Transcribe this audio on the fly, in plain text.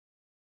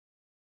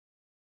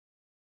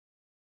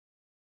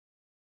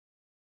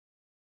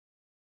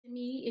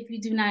Me, if you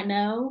do not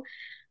know.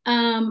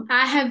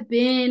 I have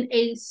been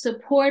a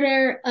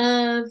supporter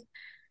of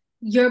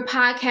your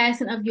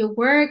podcast and of your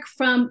work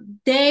from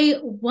day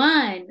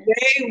one.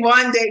 Day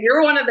one, day.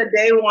 You're one of the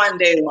day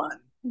one.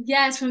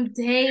 Yes, from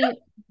day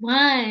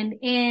one.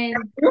 And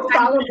You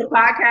followed the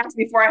podcast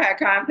before I had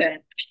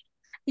content.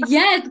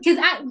 yes, because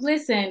I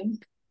listen,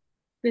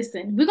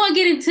 we're gonna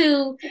get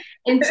into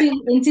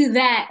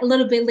that a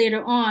little bit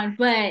later on.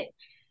 But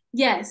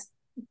yes,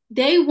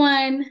 day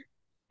one,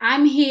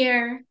 I'm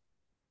here.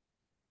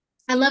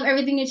 I love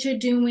everything that you're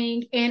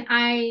doing. And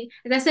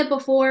as I said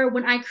before,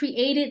 when I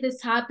created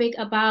this topic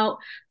about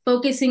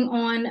focusing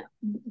on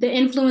the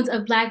influence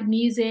of Black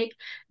music,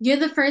 you're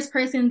the first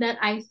person that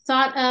I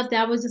thought of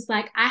that was just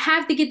like, I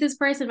have to get this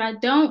person. If I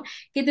don't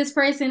get this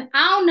person,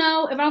 I don't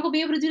know if I'm going to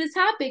be able to do this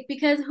topic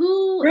because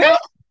who Really? else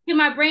can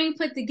my brain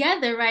put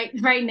together right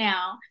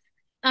now?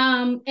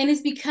 And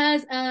it's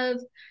because of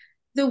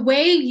the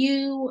way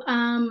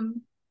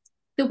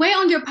the way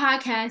on your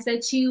podcast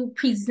that you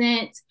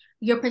present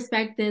your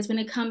perspectives when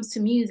it comes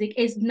to music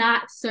is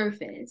not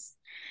surface.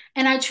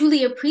 And I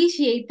truly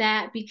appreciate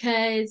that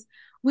because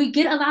we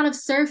get a lot of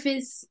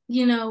surface,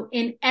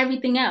 in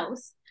everything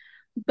else.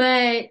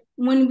 But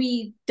when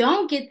we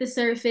don't get the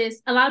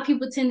surface, a lot of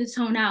people tend to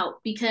tone out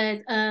because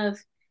of,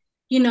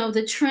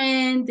 the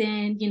trend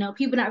and,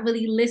 people not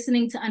really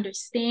listening to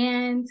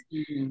understand.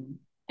 Mhm.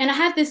 And I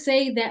have to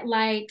say that,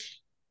 like,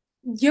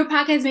 your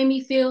podcast made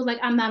me feel like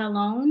I'm not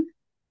alone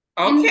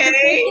in this Okay.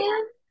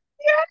 perspective.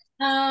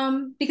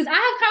 Because I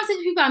have conversations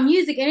with people about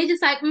music and it's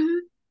just like,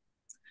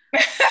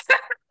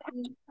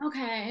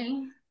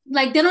 okay.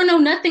 Like they don't know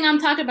nothing I'm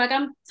talking about. Like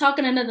I'm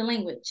talking another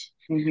language.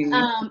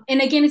 Mhm.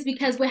 And again, it's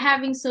because we're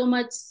having so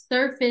much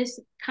surface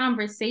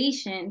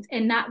conversations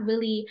and not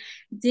really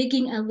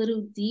digging a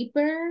little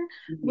deeper,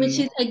 which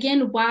Mhm. is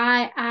again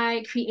why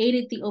I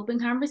created the open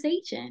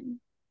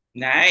conversation.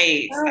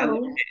 Nice. I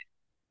love So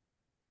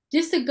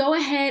just to go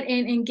ahead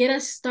and get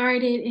us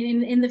started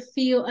in the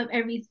feel of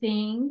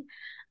everything.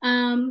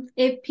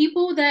 If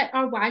people that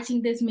are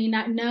watching this may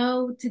not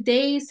know,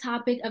 today's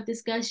topic of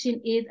discussion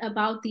is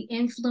about the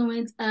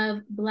influence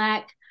of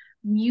Black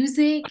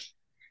music.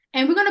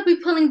 And we're going to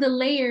be pulling the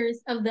layers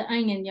of the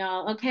onion,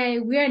 y'all. Okay.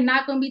 We're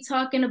not going to be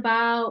talking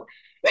about,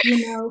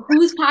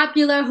 who's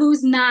popular,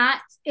 who's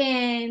not,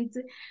 and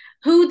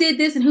who did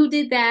this and who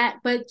did that,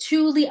 but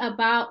truly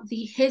about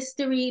the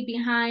history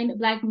behind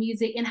Black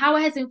music and how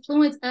it has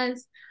influenced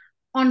us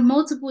on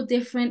multiple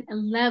different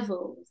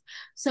levels.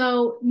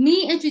 So,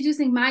 me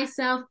introducing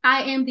myself,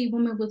 I am the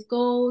woman with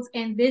goals,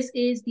 and this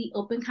is the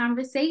open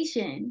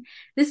conversation.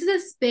 This is a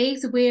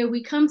space where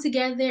we come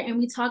together and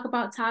we talk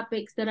about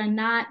topics that are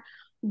not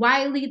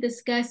widely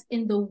discussed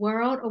in the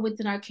world or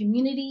within our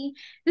community.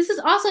 This is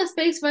also a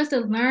space for us to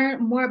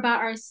learn more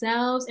about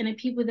ourselves and the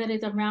people that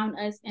is around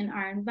us in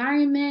our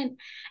environment.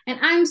 And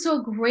I'm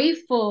so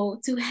grateful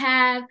to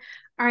have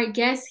our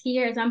guest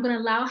here as I'm going to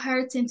allow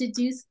her to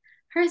introduce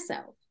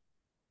herself.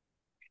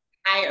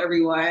 Hi,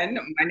 everyone.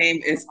 My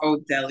name is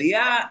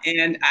Odellia,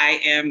 and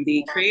I am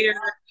the creator,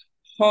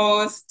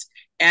 host,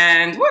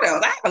 and what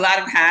else? I have a lot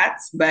of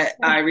hats, but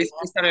I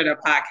recently started a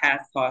podcast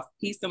called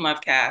Peace and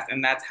Lovecast,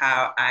 and that's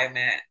how I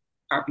met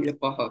our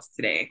beautiful host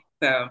today.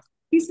 So,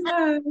 peace and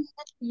love.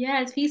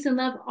 Yes, peace and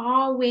love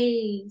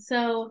always.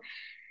 So,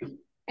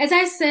 as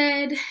I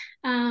said,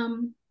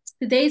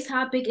 today's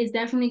topic is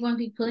definitely going to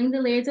be pulling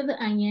the layers of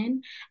the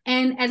onion.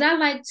 And as I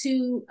like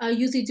to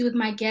usually do with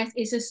my guests,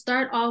 is to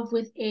start off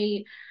with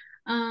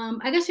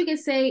I guess you could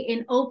say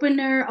an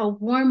opener, a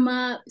warm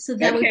up, so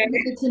that way Okay.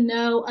 we get to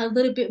know a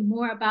little bit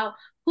more about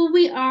who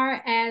we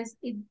are as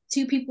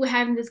two people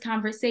having this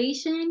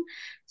conversation.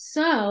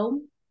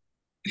 So,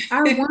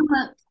 our warm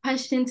up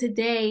question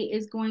today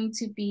is going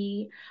to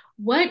be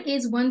what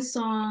is one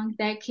song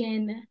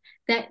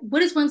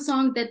what is one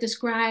song that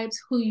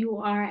describes who you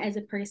are as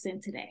a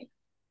person today?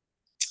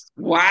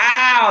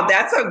 Wow,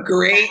 that's a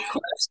great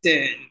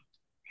question.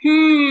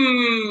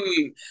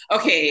 Hmm.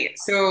 Okay,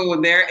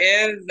 so there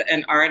is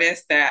an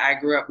artist that I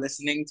grew up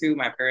listening to,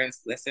 my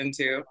parents listened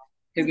to.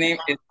 His Okay. name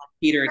is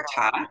Peter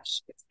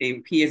Tosh.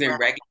 He is a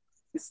reggae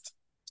artist.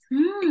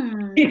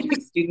 Hmm.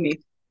 Excuse me.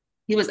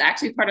 He was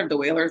actually part of the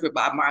Wailers with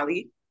Bob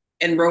Marley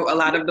and wrote a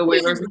lot of the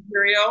Wailers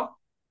material,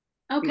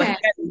 but he Okay.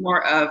 had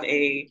more of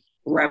a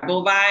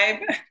rebel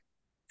vibe.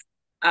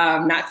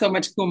 Not so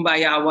much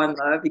Kumbaya One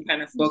Love. He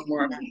kind of spoke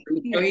more of the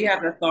truth. So he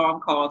Yeah. has a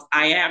song called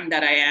I Am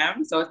That I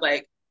Am. So it's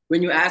like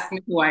when you ask me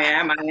who I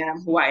am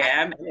who I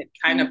am. And it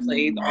kind of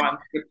plays Mhm. on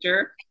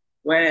scripture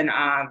when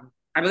I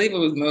believe it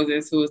was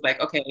Moses who was like,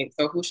 okay,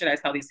 so who should I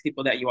tell these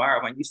people that you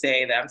are when you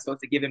say that I'm supposed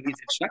to give them these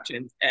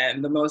instructions?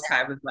 And the Most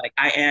High was like,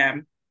 I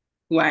am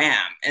who I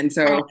am. And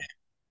so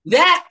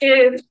that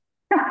is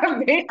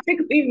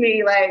basically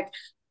me. Like,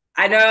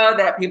 I know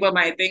that people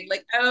might think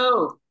like,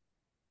 oh,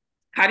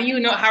 how do you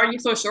know? How are you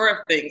so sure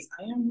of things?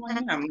 I am who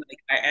I am. Like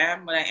I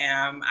am what I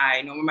am.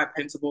 I know what my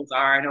principles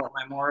are. I know what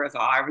my morals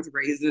are. I was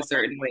raised a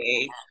certain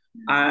way,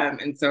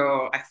 and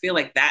so I feel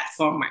like that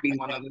song might be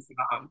one of the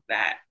songs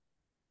that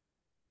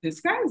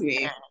describes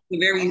me.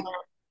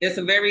 It's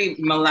a very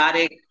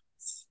melodic.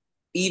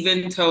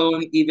 even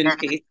tone, even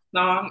pace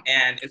song,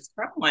 and it's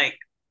from like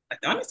I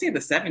want to say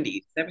the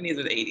 '70s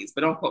or the '80s,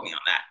 but don't quote me on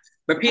that.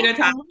 But Peter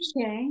Tosh, Okay,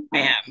 okay. I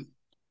am.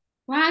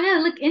 Wow, I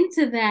gotta look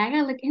into that. I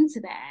gotta look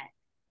into that.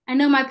 I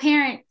know my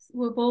parents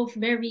were both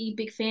very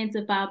big fans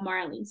of Bob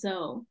Marley,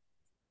 so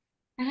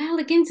I gotta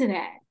look into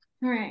that.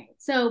 All right.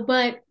 So,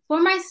 but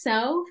for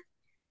myself,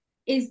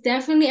 it's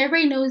definitely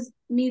everybody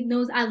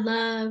knows I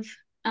love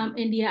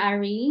India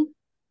Ari.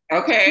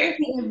 Okay,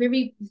 Played a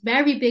very,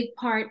 very big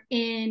part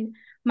in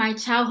my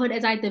childhood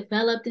as I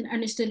developed and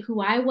understood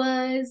who I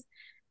was,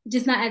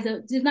 just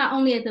not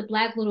only as a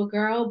black little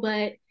girl,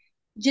 but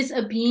just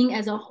a being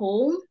as a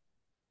whole.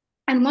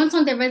 And one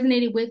song that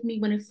resonated with me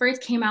when it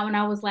first came out when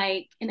I was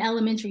like in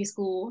elementary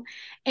school,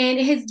 and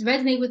it has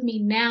resonated with me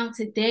now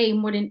today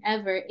more than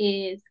ever,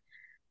 is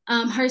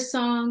her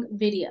song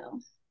Video.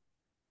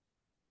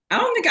 I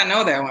don't think I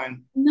know that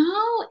one.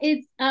 No,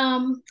 it's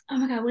oh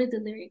my God, what is the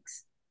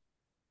lyrics?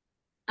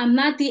 I'm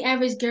not the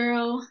average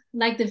girl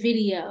like the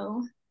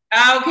video.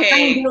 I don't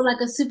Okay, build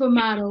like a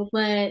supermodel,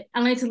 but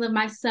I like to love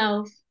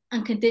myself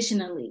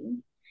unconditionally.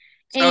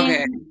 And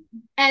okay,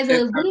 as a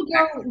it's little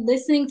girl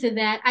listening to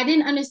that, I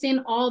didn't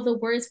understand all the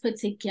words put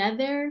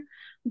together.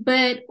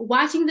 But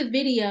watching the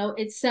video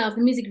itself,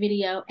 the music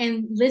video,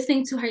 and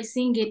listening to her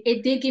sing it,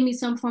 it did give me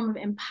some form of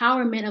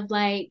empowerment of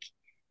like,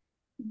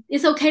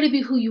 it's okay to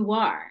be who you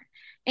are.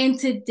 And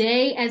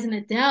today, as an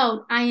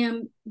adult, I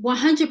am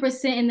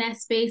 100% in that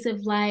space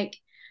of like,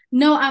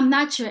 no, I'm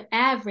not your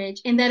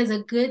average. And that is a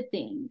good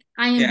thing.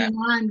 I am yeah.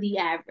 beyond the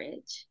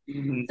average.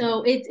 Mhm.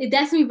 So it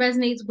definitely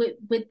resonates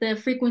with the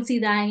frequency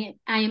that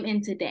I am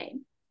in today.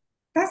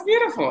 That's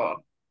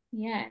beautiful.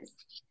 Yes.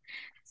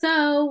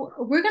 So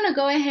we're going to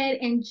go ahead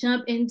and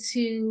jump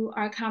into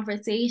our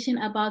conversation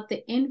about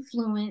the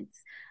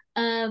influence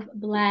of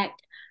Black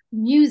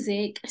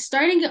music,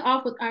 starting it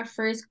off with our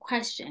first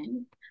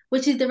question,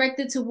 which is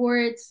directed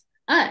towards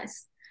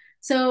us.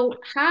 So,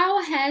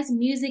 how has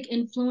music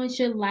influenced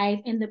your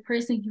life and the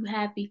person you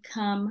have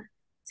become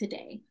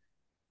today?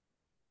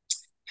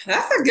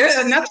 Another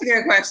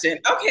good question.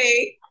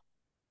 Okay.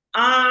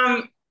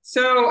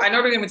 So I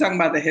know we're gonna be talking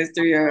about the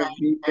history of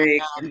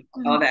music and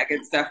all Mhm. that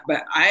good stuff,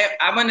 but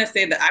I'm gonna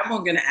say that I'm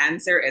gonna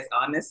answer as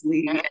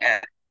honestly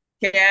as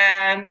I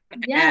can.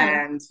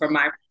 Yes. And from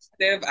my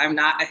perspective, I'm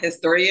not a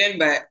historian,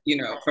 but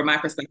from my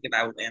perspective,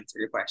 I will answer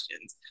your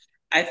questions.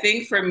 I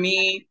think for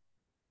me,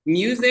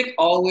 music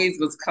always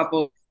was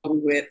coupled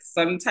with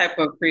some type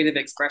of creative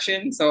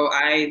expression. So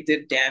I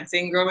did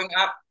dancing growing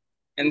up.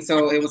 And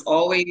so it was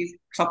always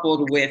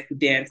coupled with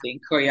dancing,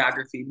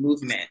 choreography,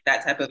 movement,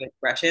 that type of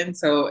expression.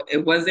 So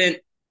it wasn't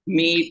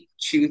me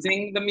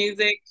choosing the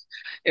music.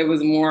 It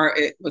was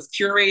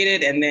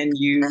curated and then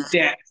you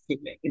dance to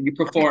it and you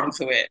perform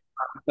to it.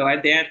 So I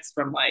danced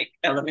from like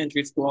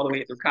elementary school all the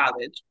way through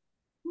college.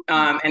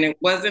 And it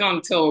wasn't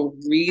until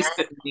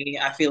recently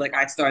I feel like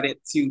I started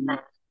to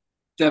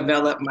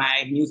develop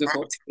my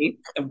musical taste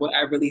of what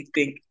I really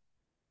think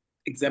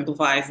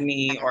exemplifies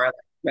me or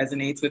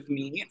resonates with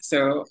me.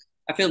 So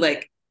I feel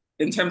like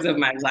in terms of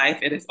my life,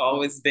 it has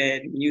always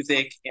been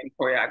music and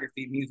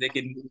choreography, music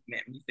and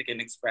movement, music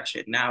and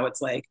expression. Now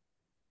it's like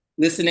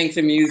listening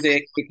to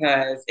music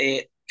because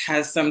it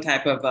has some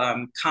type of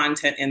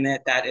content in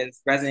it that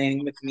is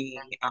resonating with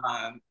me.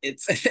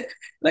 It's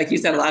like you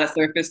said, a lot of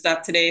surface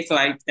stuff today, so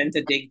I tend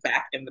to dig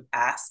back in the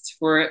past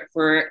for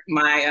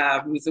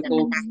my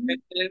musical Mhm.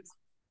 preferences.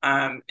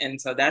 And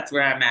so that's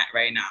where I'm at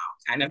right now,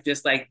 kind of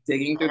just like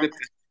digging through the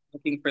past,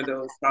 looking for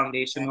those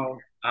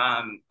foundational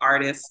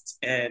artists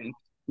and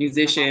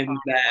musicians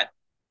that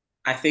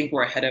I think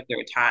were ahead of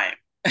their time.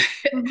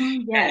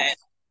 Mhm. And Yes.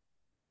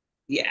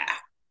 yeah,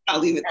 I'll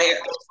leave it Yeah,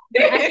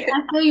 there.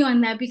 I feel you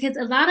on that because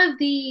a lot of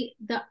the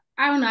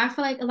I don't know, I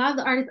feel like a lot of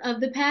the artists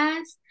of the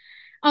past,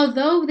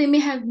 although they may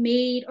have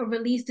made or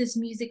released this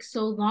music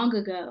so long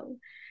ago,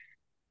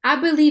 I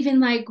believe in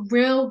like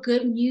real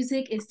good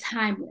music is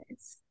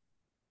timeless.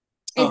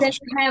 It Oh, for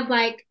doesn't have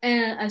like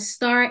a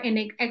start and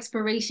an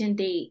expiration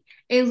date.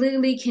 It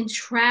literally can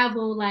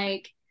travel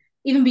like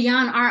even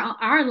beyond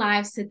our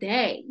lives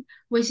today,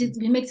 which sure. is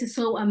what makes it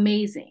so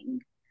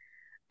amazing.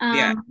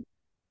 Yeah. Um,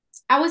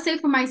 I would say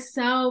for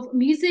myself,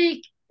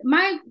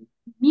 my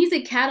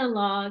music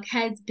catalog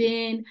has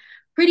been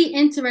pretty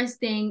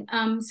interesting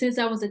since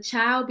I was a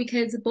child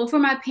because both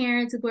of my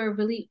parents were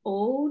really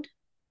old.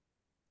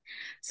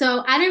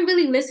 So I didn't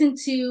really listen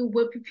to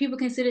what people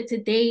consider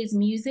today's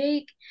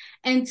music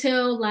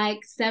until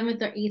like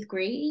seventh or eighth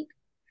grade.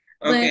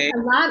 But Okay. a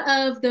lot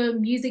of the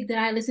music that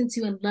I listened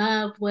to and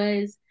loved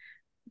was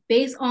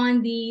based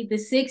on the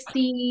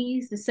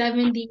 60s, the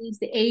 70s,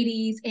 the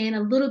 80s, and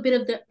a little bit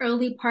of the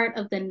early part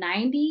of the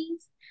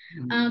 90s.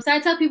 Mhm. So I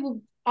tell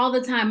people all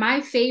the time,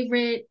 my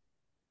favorite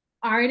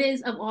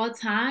artist of all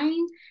time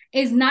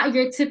is not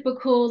your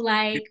typical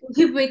like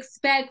people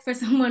expect for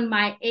someone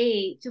my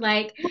age.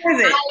 Like Who is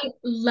it? I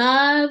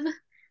love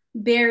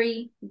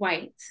Barry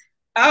White.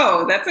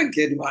 Oh, that's a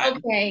good one.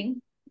 Okay.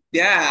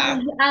 Yeah.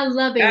 I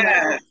love Barry White.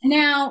 Yes.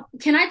 Now,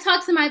 can I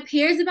talk to my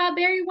peers about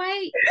Barry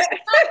White?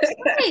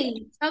 Right.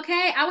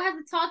 Okay. I would have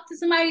to talk to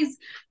somebody's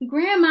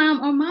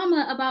grandmom or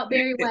mama about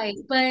Barry White,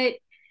 but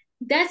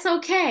that's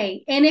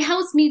okay. And it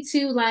helps me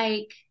to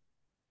like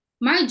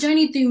my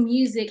journey through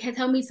music has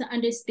helped me to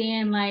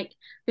understand like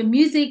the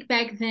music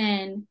back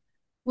then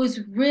was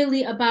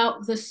really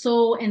about the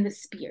soul and the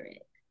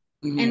spirit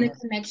and the Mhm.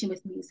 connection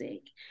with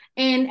music.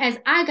 And as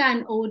I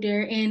gotten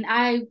older and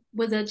I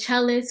was a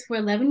cellist for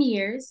 11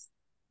 years,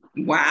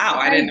 Wow,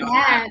 I didn't started know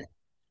that.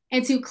 that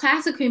into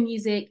classical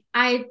music,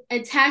 I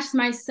attached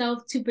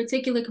myself to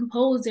particular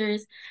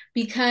composers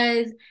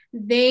because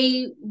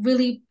they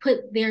really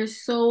put their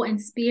soul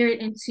and spirit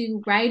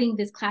into writing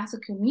this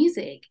classical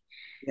music.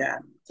 Yeah.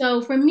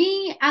 So for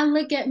me, I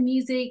look at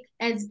music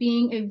as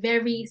being a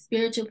very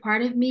spiritual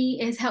part of me.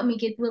 It has helped me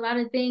get through a lot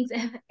of things.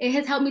 It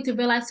has helped me to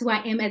realize who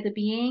I am as a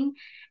being.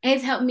 It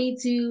has helped me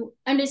to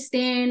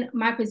understand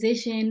my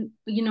position,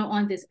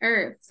 on this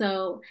earth.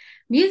 So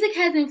music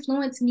has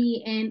influenced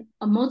me in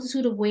a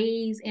multitude of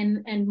ways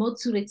and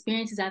multitude of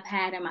experiences I've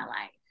had in my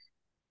life.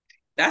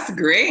 That's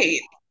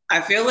great.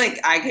 I feel like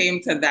I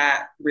came to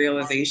that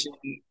realization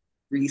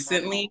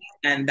recently,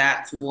 and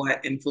that's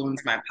what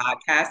influenced my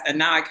podcast. And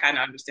now I kind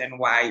of understand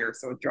why you're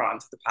so drawn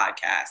to the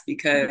podcast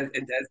because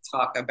it does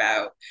talk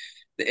about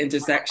the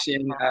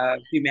intersection of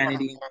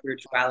humanity and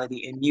spirituality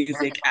in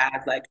music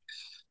as like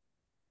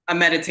a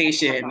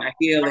meditation, a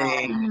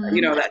healing,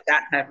 Mhm.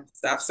 that type of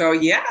stuff. So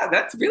yeah,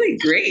 that's really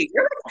great.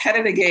 You're like ahead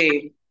of the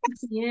game.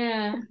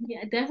 Yeah,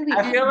 yeah, definitely.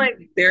 I feel like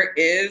there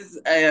is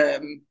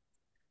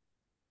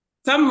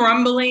some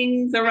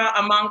rumblings around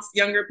amongst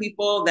younger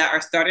people that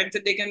are starting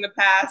to dig in the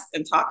past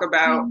and talk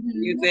about Mhm.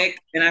 music.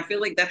 And I feel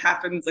like that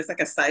happens, it's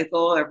like a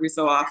cycle every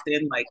so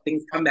often, like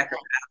things come back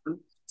around.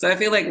 So I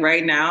feel like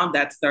right now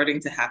that's starting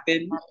to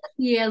happen.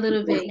 Yeah, a little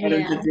People are bit. starting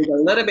Yeah, to dig a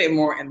little bit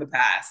more in the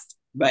past.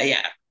 But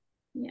yeah.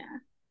 yeah.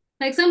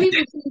 Like some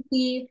people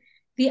think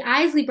the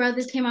Isley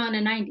Brothers came out in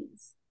the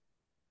 90s.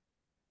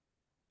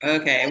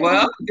 Okay.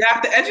 Well, you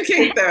have to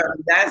educate them.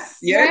 That's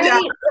your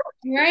job.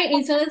 Right, right.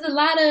 And so there's a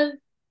lot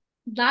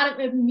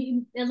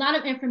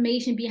of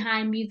information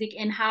behind music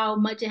and how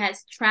much it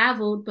has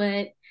traveled,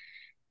 but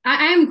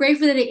I am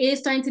grateful that it is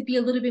starting to be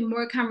a little bit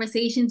more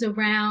conversations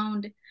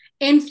around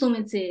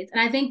influences.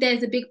 And I think that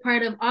is a big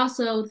part of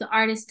also the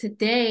artists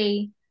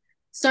today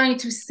starting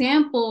to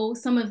sample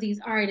some of these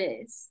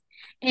artists.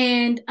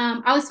 And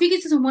I was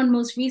speaking to someone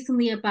most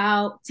recently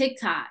about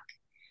TikTok,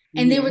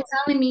 and they Mhm. were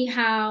telling me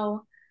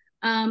how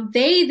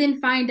they then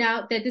find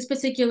out that this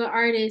particular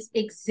artist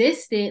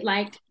existed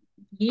like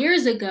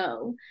years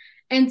ago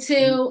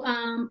until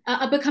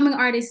a becoming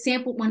artist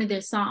sampled one of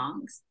their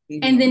songs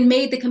and Mhm. then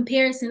made the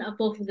comparison of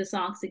both of the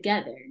songs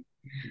together.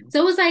 So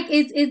it was like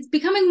it's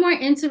becoming more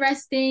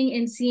interesting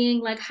in seeing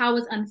like how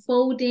it's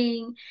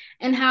unfolding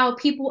and how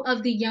people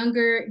of the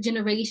younger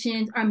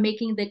generations are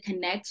making the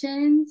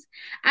connections.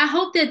 I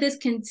hope that this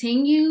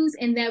continues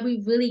and that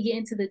we really get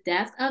into the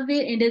depth of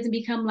it and doesn't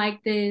become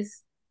like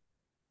this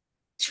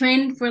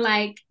trend for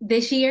like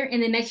this year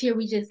and the next year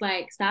we just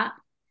like stop.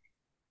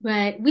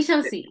 But we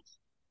shall see.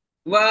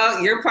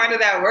 Well, you're part of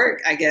that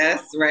work, I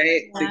guess,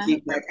 right? To Yeah.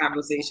 keep that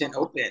conversation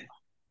open,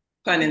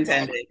 pun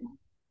intended.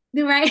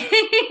 Right.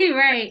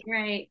 Right,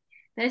 right.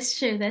 That's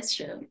true. That's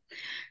true.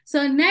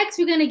 So next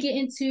we're gonna get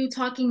into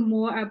talking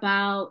more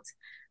about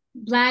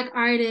Black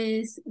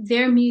artists,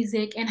 their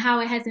music, and how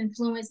it has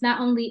influenced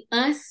not only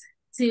us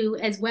too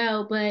as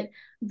well, but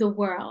the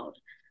world.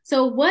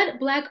 So what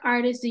Black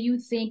artists do you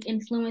think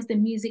influence the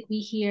music we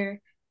hear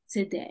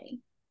today?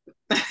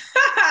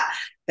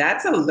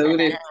 That's a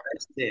loaded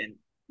question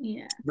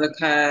Yeah.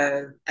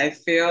 because I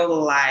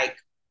feel like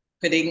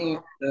putting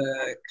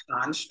the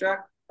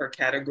construct or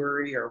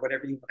category or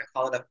whatever you want to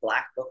call it of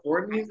Black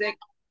before music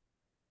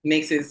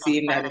makes it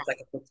seem that it's like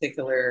a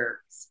particular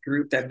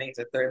group that makes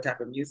a certain type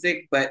of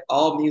music, but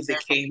all music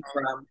came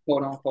from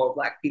quote unquote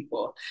Black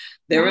people.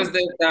 There Right. was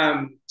this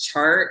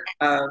chart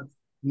of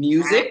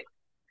music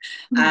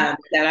Mhm.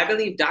 that I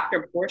believe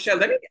Dr. Portia,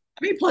 let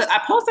me pull it.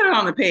 I posted it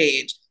on the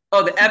page.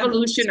 Oh, the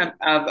evolution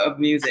of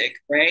music,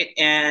 right?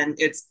 And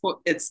it's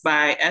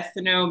by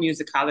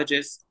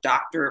ethnomusicologist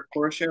Dr.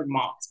 Portia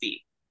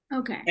Maltby.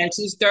 Okay. And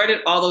she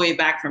started all the way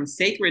back from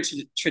sacred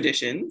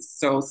traditions,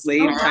 so Oh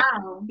slave time,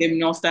 wow.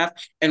 hymnal stuff,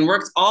 and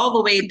worked all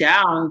the way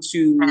down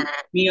to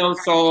neo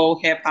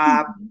soul, hip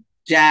hop, Mhm.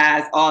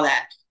 jazz, all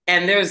that.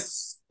 And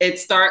it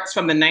starts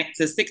from the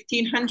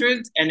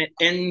 1600s and it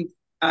ends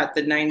at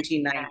the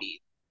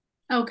 1990s.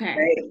 Okay.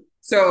 Right?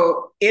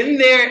 So in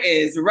there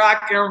is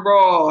rock and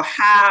roll,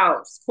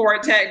 house,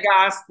 quartet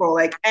gospel,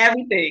 like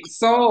everything,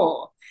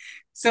 soul.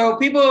 So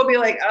people will be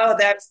like, oh,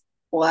 that's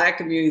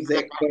Black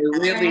music. But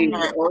really,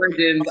 Right. the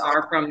origins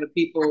are from the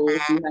people who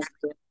had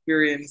the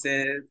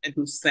experiences and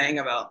who sang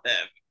about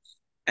them.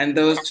 And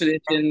those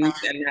traditions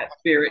and that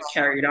spirit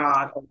carried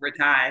on over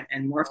time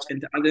and morphed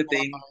into other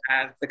things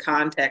as the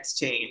context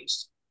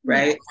changed, Yeah.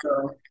 right?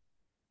 So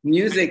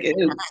music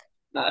is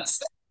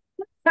us.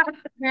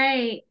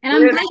 Right. And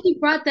I'm It glad you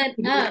brought that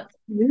is up.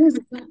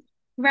 music.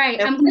 Right.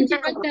 And I'm glad you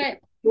brought that.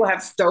 people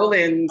have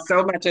stolen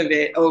so much of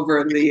it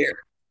over the years.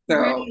 So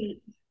Right.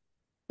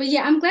 But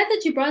yeah, I'm glad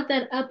that you brought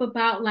that up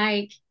about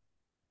like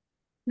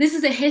this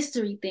is a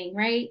history thing,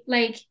 right?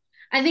 Like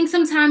I think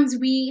sometimes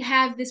we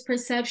have this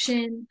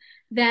perception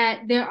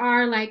that there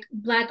are like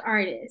Black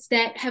artists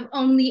that have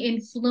only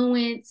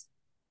influenced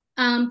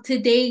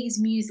today's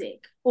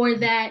music, or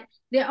that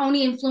they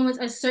only influence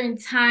a certain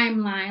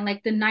timeline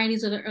like the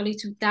 90s or the early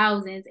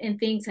 2000s, and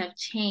things have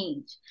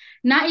changed,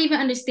 not even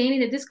understanding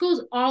that this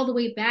goes all the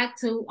way back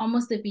to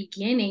almost the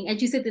beginning,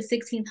 as you said, the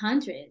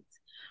 1600s,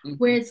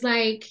 where mhm. it's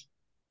like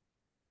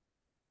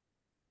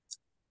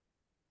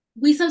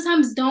we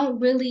sometimes don't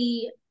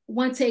really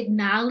want to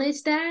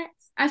acknowledge that.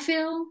 I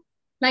feel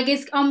like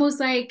it's almost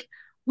like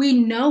we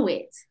know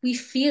it, we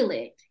feel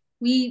it,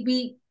 we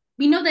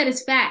know that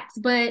it's facts,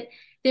 but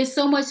there's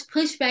so much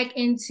pushback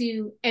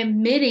into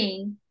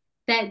admitting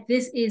that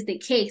this is the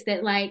case,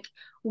 that like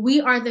we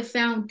are the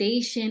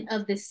foundation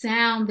of the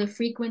sound, the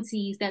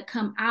frequencies that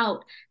come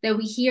out that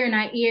we hear in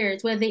our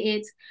ears, whether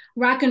it's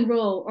rock and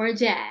roll or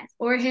jazz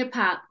or hip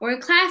hop or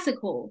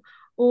classical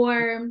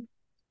or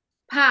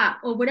pop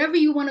or whatever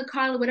you want to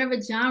call it, whatever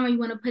genre you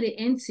want to put it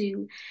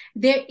into,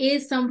 there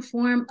is some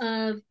form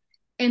of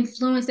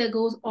influence that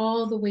goes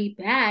all the way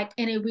back,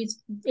 and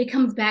it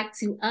comes back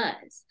to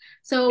us.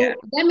 Yeah, So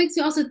that makes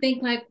me also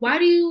think like, why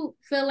do you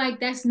feel like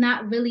that's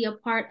not really a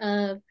part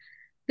of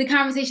the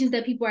conversations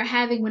that people are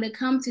having when it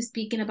comes to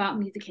speaking about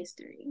music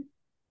history?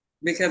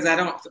 because I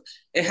don't,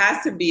 it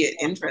has to be an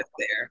interest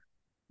there.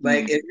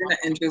 Like, Mm-hmm. if you're not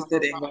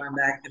interested in going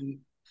back, and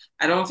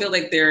I don't feel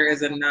like there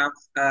is enough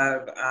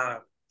of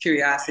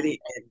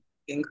curiosity and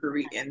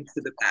inquiry into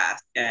the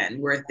past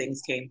and where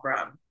things came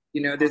from.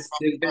 You know, there's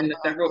been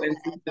several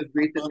instances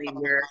recently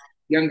where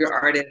younger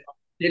artists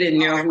didn't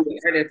know who the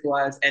artist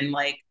was and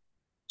like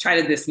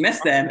try to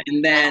dismiss them,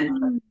 and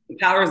then the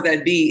powers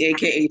that be,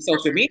 aka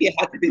social media,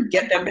 had to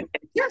get them.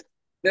 Yeah,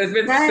 there's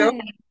been so Right.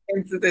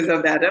 many instances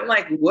of that. I'm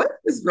like, what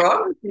is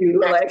wrong with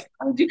you? Like,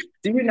 do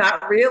you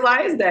not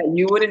realize that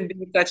you wouldn't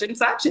be such and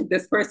such if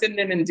this person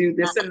didn't do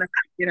this and that?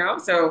 You know,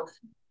 so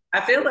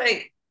I feel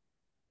like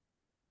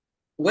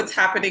what's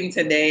happening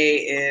today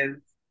is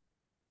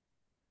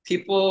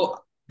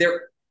people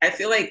there. I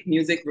feel like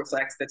music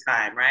reflects the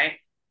time, right?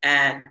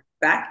 And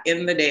back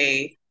in the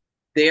day,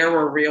 there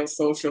were real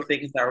social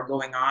things that were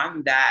going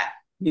on, that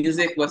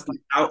music was the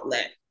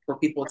outlet for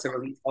people to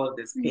release all of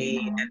this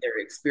pain and Mhm. their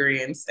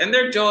experience and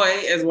their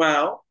joy as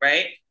well,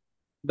 right?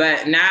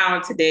 But now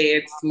today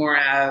it's more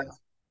of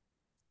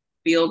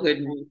feel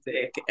good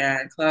music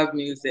and club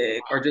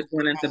music, or just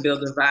wanting to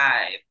build a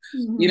vibe.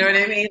 You know Mhm. what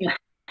I mean?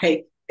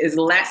 Like, is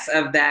less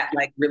of that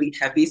like really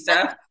heavy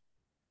stuff,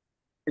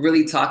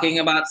 really talking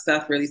about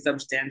stuff, really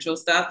substantial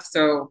stuff.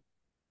 So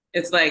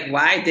it's like,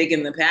 why dig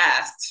in the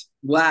past?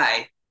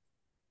 Why?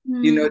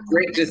 You know, Mhm.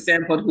 Drake just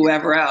sampled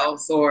whoever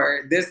else,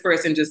 or this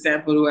person just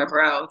sampled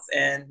whoever else.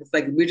 And it's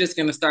like, we're just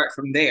going to start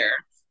from there.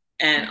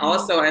 And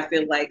also, I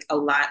feel like a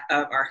lot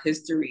of our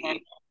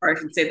history, or I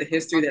should say the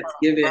history that's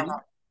given,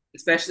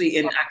 especially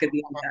in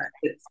academia,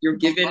 you're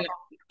given a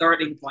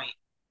starting point.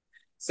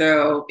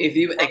 So if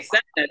you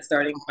accept that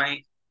starting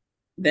point,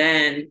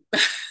 then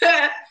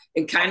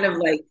it kind of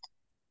like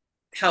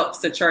helps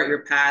to chart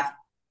your path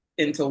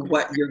into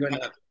what you're going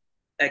to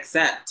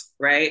accept,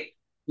 right?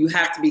 You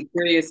have to be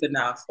curious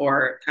enough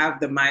or have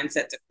the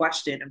mindset to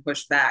question and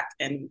push back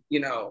and, you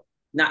know,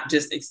 not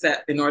just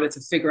accept in order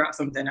to figure out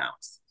something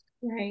else.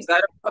 Right. So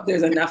I don't know if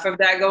there's enough of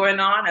that going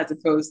on as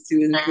opposed to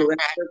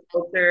influencer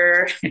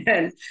culture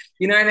and,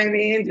 you know what I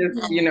mean?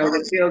 Just, you know,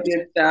 the feel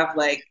good stuff.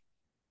 Like,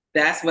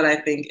 that's what I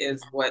think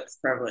is what's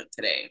prevalent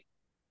today.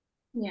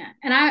 Yeah,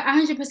 and I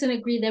 100%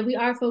 agree that we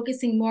are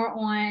focusing more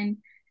on,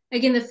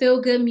 again, the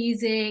feel good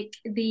music,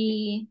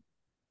 the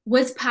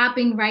what's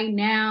popping right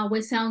now,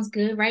 what sounds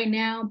good right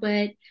now.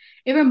 But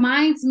it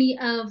reminds me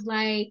of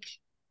like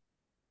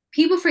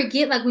people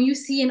forget, like when you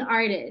see an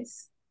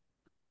artist,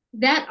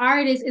 that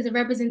artist is a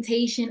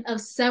representation of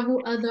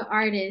several other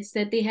artists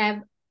that they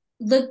have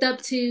looked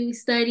up to,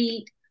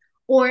 studied,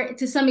 or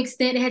to some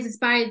extent it has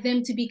inspired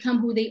them to become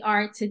who they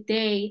are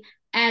today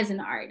as an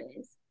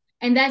artist.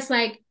 And that's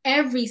like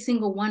every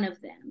single one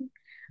of them.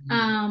 Mm-hmm.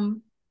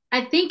 Um,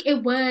 I think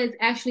it was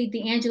actually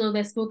D'Angelo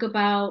that spoke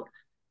about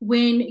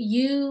when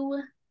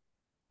you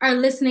are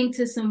listening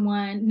to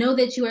someone, know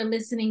that you are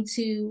listening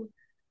to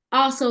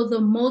also the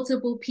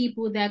multiple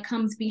people that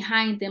comes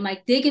behind them.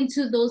 Like dig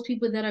into those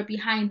people that are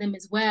behind them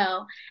as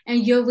well,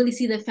 and you'll really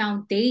see the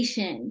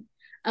foundation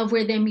of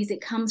where their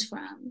music comes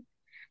from.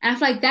 And I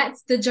feel like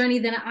that's the journey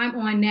that I'm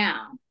on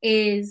now,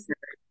 is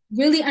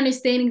really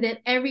understanding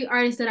that every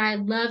artist that I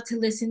love to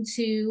listen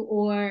to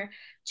or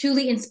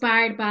truly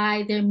inspired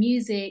by their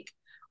music,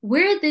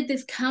 where did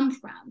this come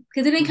from?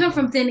 Because it didn't come Mm-hmm.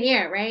 from thin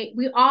air, right?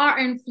 We are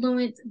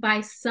influenced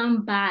by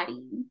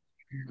somebody.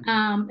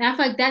 And I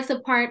feel like that's the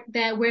part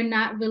that we're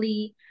not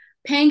really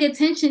paying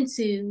attention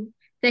to,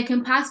 that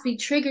can possibly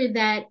trigger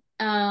that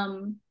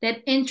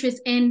that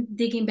interest in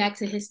digging back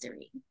to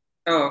history.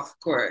 Oh, of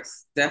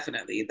course,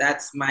 definitely.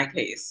 That's my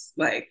case.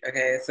 Like,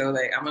 okay, so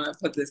like I'm gonna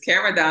put this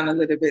camera down a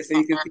little bit so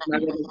you can see my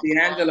little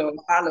D'Angelo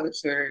Apollo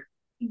shirt.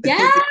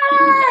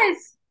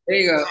 Yes. There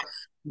you go.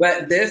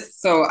 But this,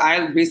 so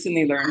I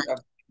recently learned of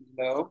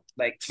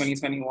like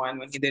 2021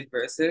 when he did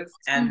Verses,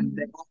 and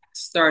that Mhm.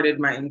 started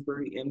my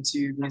inquiry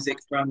into music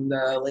from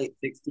the late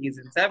 60s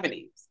and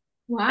 70s.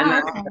 And Wow.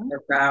 that's Okay. where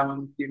I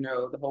found,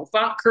 the whole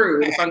funk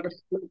crew, the Funk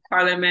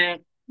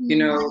Parliament,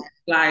 Mhm.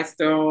 Sly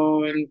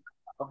Stone,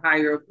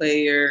 Ohio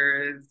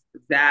Players,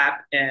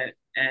 Zap, and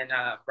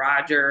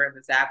Roger and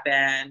the Zap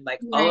Band, like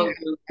all Right. of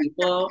those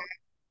people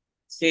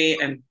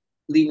and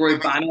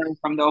Leroy Bonner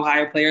from the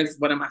Ohio Players is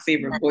one of my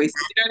favorite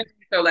voices. You know what I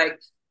mean? So like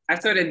I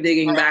started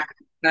digging back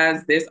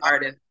because this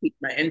artist piqued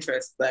my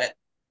interest, but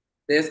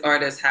this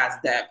artist has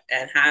depth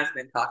and has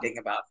been talking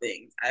about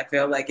things. I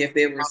feel like if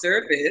they were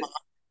surface,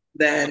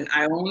 then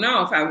I don't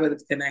know if I would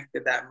have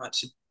connected that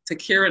much to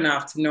Cure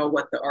enough to know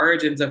what the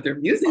origins of their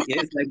music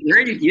is. Like, where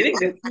are you getting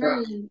this from?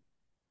 Right.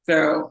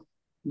 So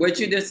what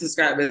you just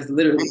described is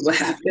literally what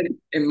happened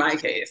in my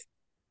case.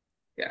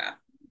 Yeah.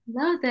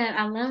 Love that.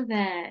 I love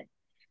that.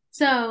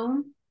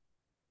 So,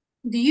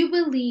 do you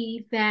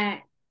believe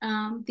that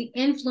the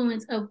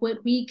influence of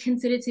what we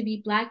consider to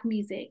be Black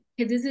music,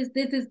 because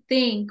this is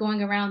thing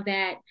going around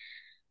that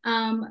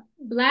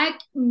Black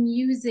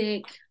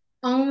music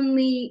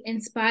only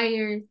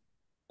inspires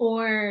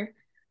or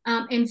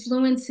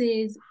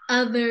influences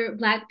other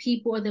Black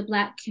people or the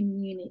Black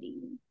community?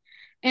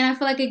 And I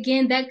feel like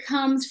again that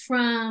comes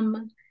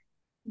from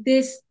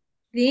this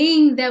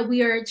thing that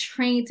we are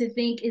trained to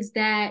think is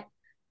that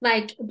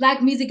like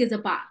Black music is a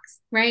box,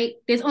 right?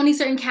 There's only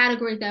certain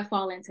categories that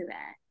fall into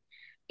that.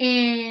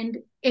 And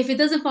if it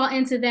doesn't fall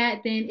into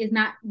that, then it's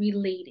not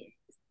related.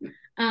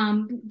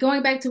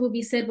 Going back to what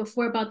we said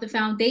before about the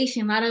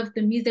foundation, a lot of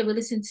the music that we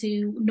listen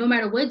to, no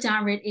matter what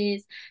genre it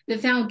is, the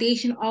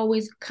foundation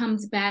always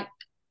comes back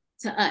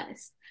to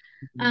us.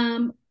 Mhm.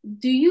 Um,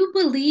 do you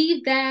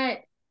believe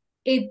that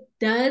it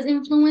does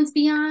influence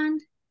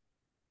beyond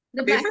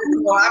the I mean, Black first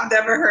of all, community? I've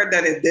never heard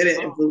that it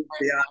didn't influence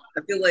the art.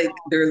 I feel like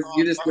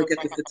you just look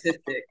at the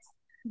statistics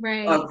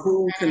Right. of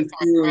who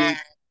consumes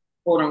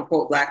quote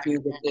unquote Black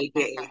music,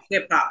 AKA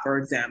hip hop, for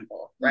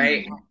example,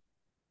 right? Mhm.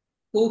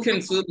 Who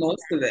consumed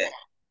most of it?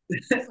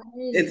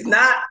 It's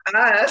Right. not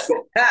us.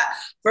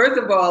 First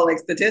of all, like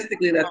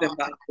statistically, that's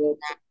impossible,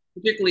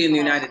 particularly in the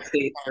United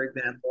States, for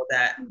example,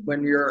 that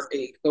when you're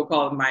a so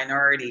called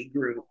minority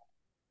group,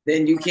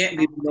 then you can't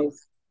be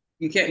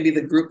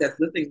the group that's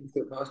listening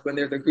to it most when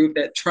there's a group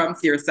that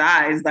trumps your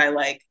size by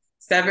like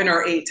 7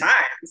 or 8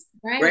 times,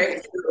 Right.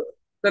 right? So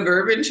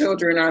suburban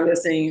children are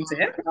listening to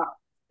hip hop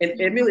and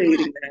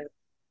emulating that.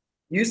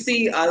 You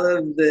see all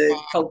of the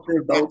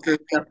culture vulture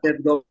stuff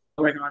that's going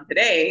on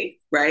today,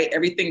 right?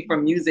 Everything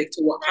from music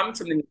to what comes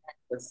from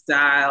the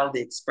style,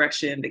 the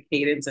expression, the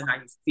cadence, and how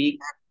you speak.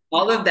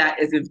 All of that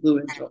is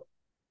influential.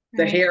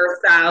 The Right.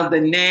 hairstyles,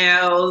 the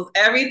nails,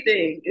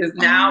 everything is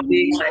now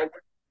being Mhm. like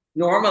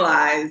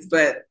normalized,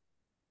 but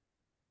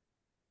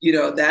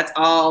that's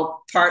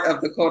all part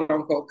of the quote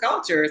unquote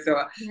culture. So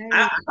I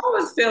Right.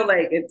 always feel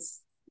like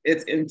it's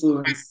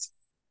influenced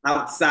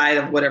outside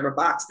of whatever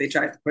box they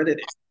tried to put it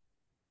in.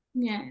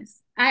 Yes.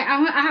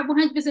 I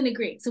 100%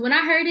 agree. So when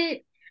I heard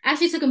it, I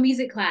actually took a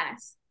music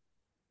class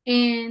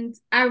and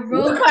I What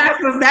wrote, class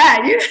was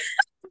that? You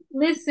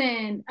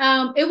listen,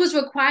 it was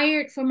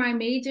required for my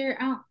major.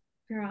 Oh,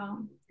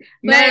 girl.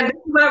 But Man, this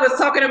is what I was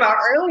talking about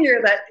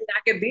earlier. That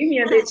in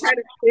academia, they try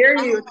to scare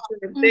you with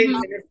certain things,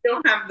 mhm, and if you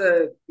don't have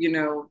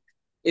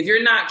if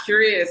you're not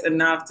curious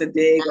enough to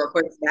dig or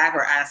push back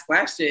or ask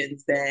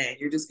questions, then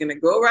you're just gonna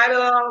go right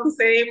along the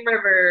same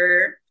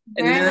river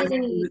and right,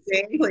 then in the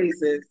same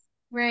places.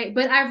 right.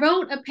 But I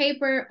wrote a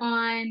paper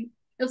on,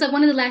 it was like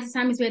one of the last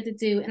assignments we had to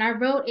do, and I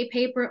wrote a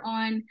paper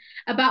on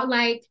about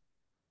like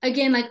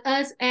again, like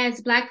us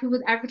as Black people,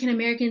 African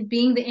Americans,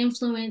 being the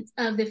influence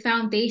of the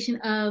foundation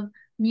of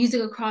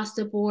music across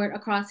the board,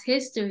 across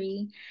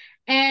history.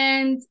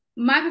 And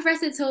my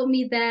professor told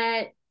me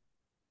that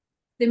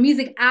the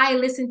music I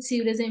listen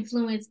to doesn't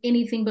influence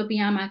anything but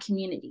beyond my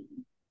community.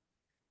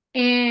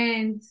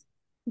 And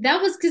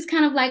that was just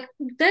kind of like,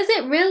 does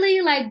it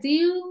really? Like, do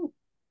you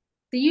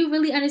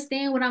really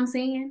understand what I'm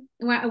saying,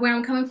 where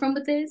I'm coming from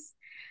with this?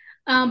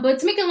 But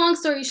to make a long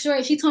story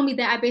short, she told me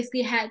that I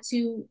basically had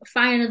to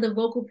find another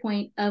vocal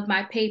point of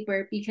my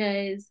paper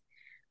because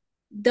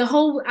the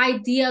whole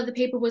idea of the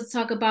paper was to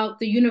talk about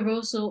the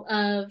universal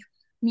of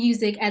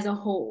music as a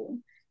whole,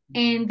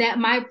 and that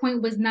my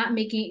point was not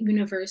making it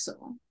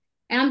universal.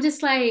 And I'm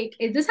just like,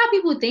 is this how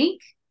people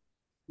think?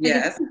 Like,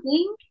 is this Yes. a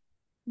thing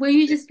where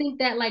you just think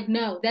that, like,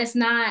 no, that's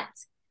not,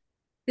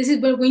 this is,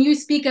 but when you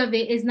speak of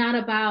it, it's not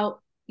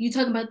about you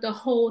talking about the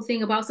whole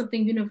thing about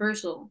something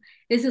universal.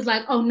 This is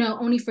like, oh no,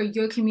 only for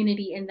your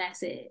community, and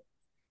that's it.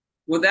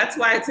 Well, that's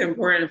why it's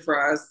important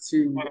for us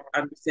to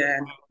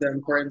understand the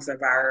importance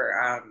of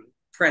our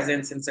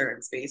presence in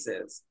certain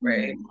spaces,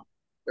 right? Mhm.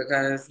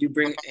 Because you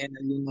bring in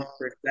a unique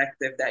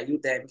perspective that you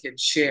then can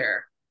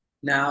share.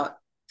 Now,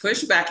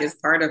 pushback is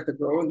part of the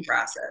growing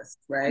process,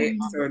 right?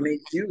 So Mhm. it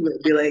makes you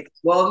be like,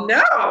 well,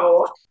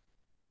 no,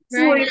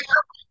 Right. absolutely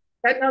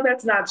not. I know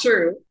that's not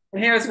true.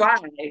 And here's why.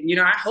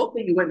 I hope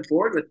that you went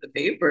forward with the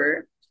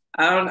paper.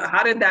 I don't know.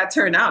 How did that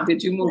turn out?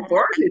 Did you move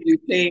forward? Did you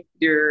change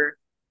your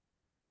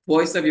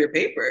voice of your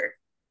paper?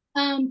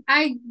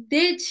 I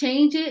did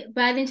change it,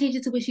 but I didn't change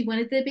it to what she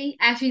wanted it to be.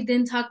 I actually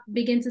didn't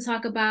begin to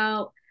talk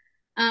about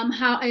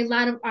how a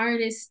lot of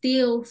artists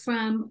steal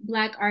from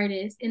Black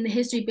artists and the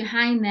history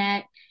behind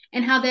that,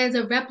 and how there's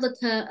a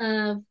replica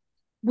of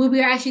what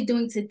we are actually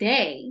doing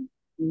today,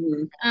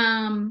 Mm-hmm.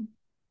 um,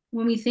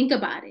 when we think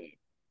about it.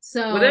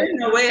 Well, So, there's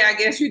no way. I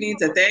guess you need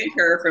to thank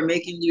her for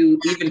making you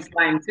even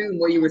fine tune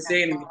what you were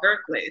saying in the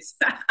first place.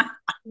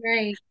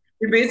 right.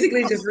 You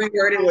basically just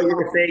reworded what you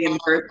were saying in the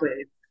first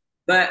place.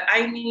 But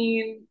I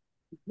mean,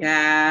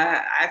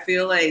 yeah, I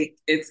feel like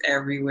it's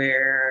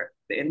everywhere.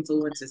 The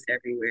influence is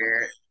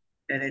everywhere.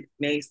 And it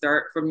may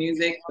start from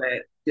music,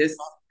 but this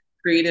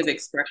creative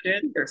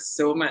expression, there's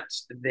so much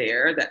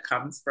there that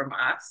comes from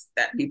us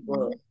that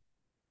people Mhm.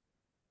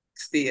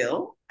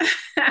 steal.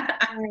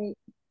 Right.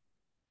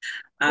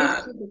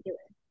 It's um,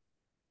 ridiculous.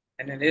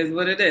 and it is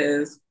what it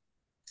is.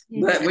 It's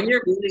But when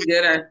you're really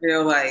good, I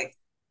feel like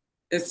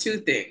it's two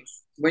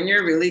things. When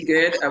you're really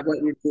good at what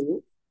you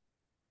do,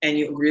 and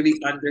you really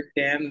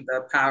understand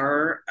the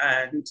power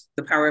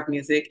of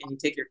music and you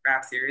take your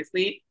craft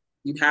seriously,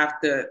 you have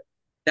to,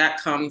 that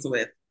comes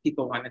with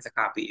people wanting to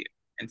copy you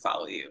and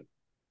follow you,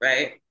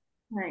 right?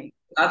 right.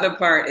 The other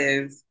part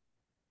is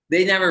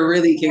they never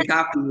really can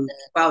copy you,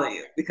 follow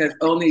you, because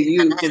only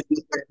you can do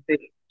certain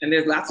things. And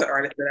there's lots of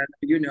artists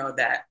that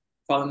that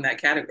fall in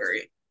that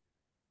category.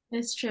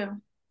 That's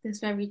true. That's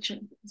very true.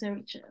 It's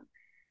very true.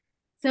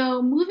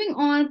 So moving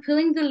on,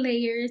 peeling the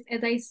layers,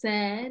 as I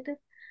said,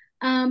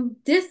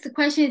 this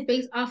question is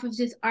based off of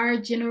just our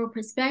general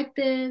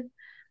perspective.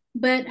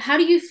 But how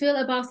do you feel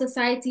about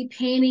society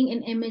painting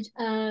an image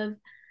of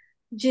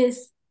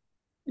just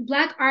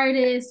Black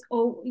artists,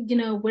 or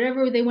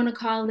whatever they want to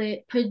call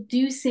it,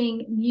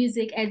 producing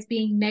music as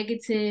being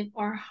negative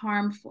or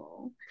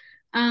harmful?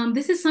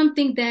 This is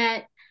something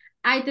that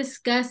I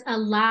discuss a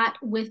lot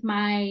with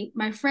my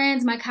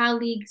friends, my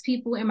colleagues,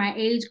 people in my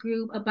age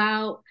group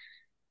about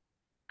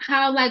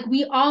how, like,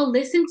 we all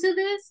listen to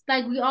this,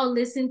 like we all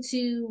listen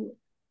to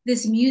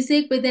this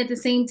music, but at the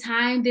same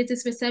time there's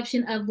this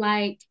perception of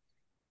like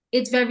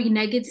it's very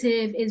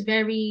negative, it's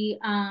very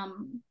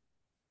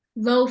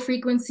low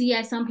frequency,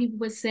 as some people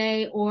would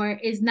say, or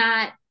is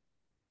not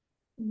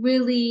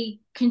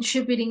really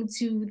contributing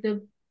to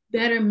the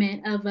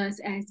betterment of us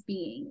as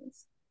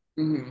beings.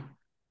 Mm-hmm.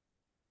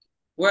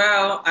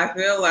 Well, I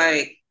feel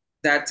like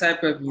that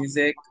type of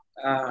music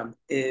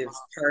is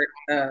part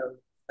of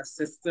a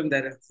system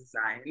that is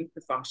designed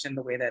to function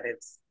the way that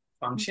it's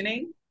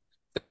functioning.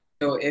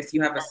 So if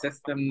you have a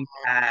system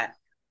that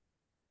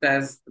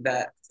says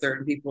that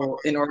certain people,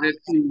 in order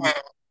to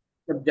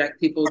subject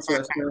people to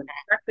a certain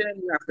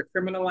oppression, you have to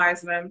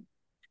criminalize them,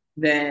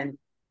 then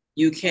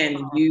you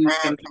can use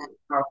some type of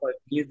powerful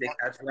music,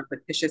 as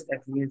repetitious as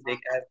music,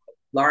 as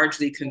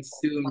largely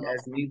consumed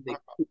as music,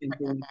 to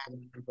influence the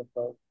minds of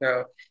folks.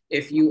 So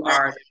if you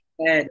are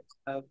the head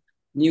of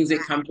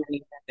music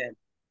companies and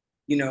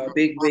a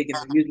big wig in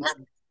the music,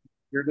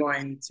 you're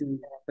going to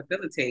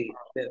facilitate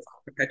this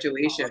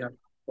perpetuation of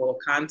full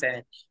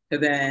content to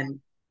then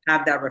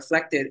have that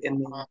reflected in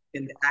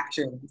the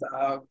actions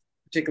of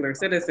particular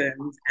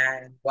citizens,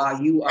 and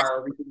while you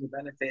are reaping the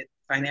benefit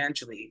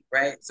financially,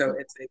 right? So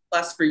it's a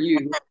plus for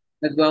you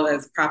as well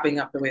as propping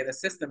up the way the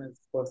system is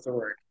supposed to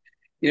work.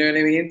 You know what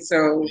I mean?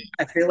 So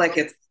I feel like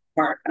it's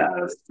part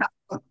of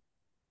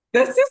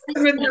the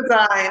system is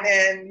designed,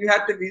 and you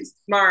have to be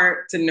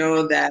smart to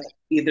know that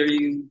either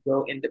you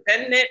go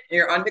independent,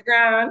 you're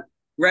underground,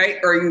 right?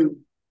 Or you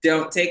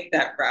don't take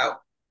that route.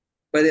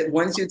 But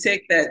once you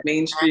take that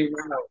mainstream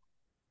route,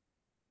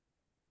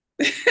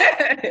 you're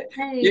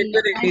Hey, going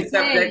to I be say,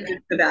 subjected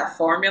to that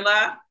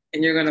formula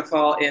and you're going to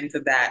fall into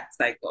that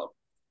cycle.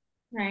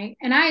 right.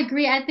 And I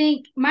agree. I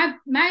think my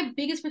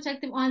biggest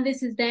perspective on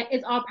this is that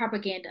it's all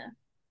propaganda.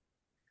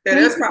 It When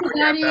you is think about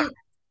propaganda. it,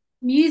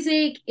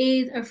 music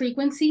is a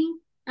frequency.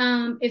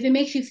 If it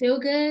makes you feel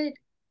good,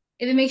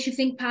 if it makes you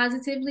think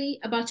positively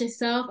about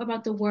yourself,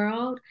 about the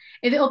world,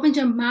 if it opens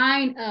your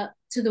mind up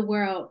to the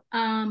world,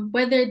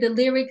 whether the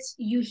lyrics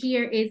you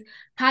hear is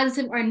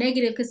positive or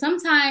negative, because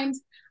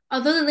sometimes,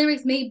 although the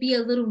lyrics may be a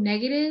little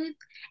negative,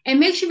 it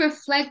makes you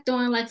reflect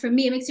on, like for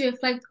me, it makes you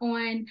reflect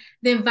on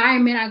the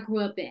environment I grew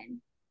up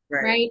in,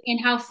 Right. right? And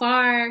how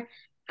far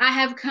I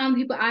have come,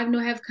 people I know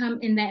have come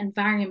in that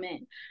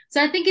environment.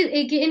 So I think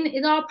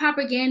it's all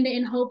propaganda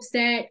in hopes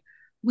that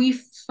we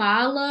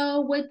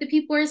follow what the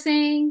people are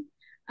saying,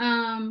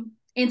 and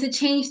to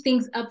change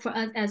things up for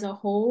us as a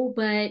whole.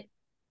 But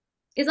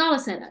it's all a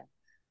setup.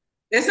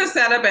 It's a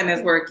setup and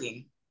it's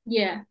working.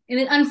 Yeah.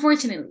 And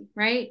unfortunately,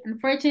 right?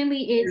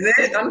 Unfortunately, Is it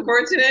it's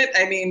unfortunate?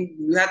 I mean,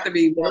 you have to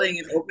be willing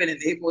and open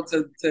and able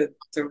to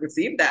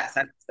receive that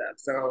type of stuff.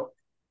 So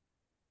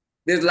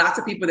there's lots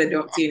of people that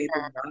don't see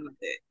anything wrong with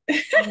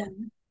it. yeah,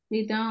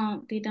 they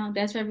don't. They don't.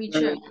 That's very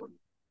true.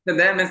 To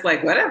them, it's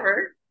like,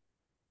 whatever,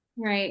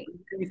 Right.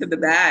 give me to the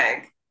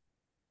bag.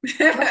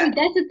 Right,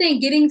 that's the thing,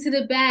 getting to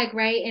the bag,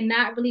 right? And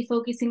not really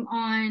focusing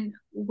on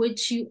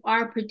what you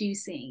are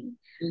producing.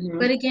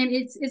 But Hmm. again,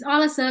 it's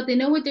all a sub. They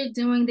know what they're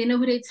doing, they know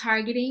who they're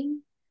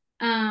targeting.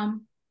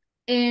 Um,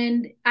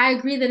 and I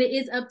agree that it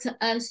is up to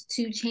us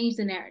to change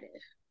the narrative.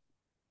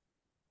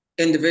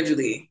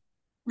 Individually,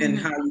 and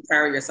how Hmm. you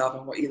carry yourself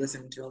and what you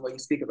listen to and what you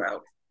speak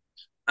about.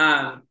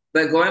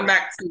 But going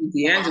back to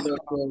D'Angelo,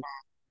 so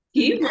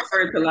he Hmm.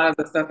 referred to a lot of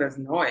the stuff as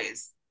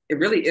noise. It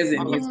really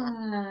isn't music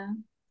Yeah.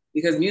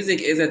 because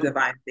music is a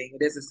divine thing.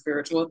 It is a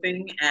spiritual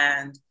thing,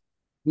 and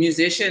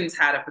musicians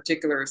had a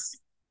particular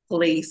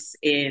place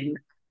in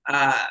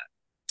uh,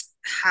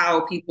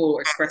 how people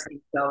express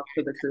themselves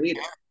to the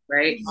creator,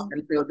 right?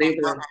 And so they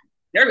were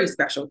very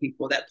special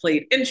people that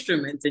played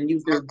instruments and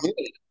used their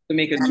voice to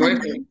make a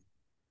joyful. Hmm.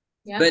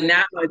 Yep. But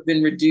now it's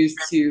been reduced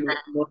to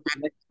mostly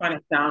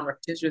electronic sound,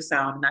 repetitious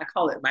sound, and I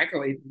call it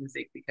microwave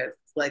music because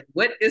it's like,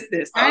 what is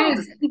this? Oh, Right.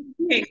 this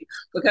thing,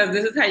 because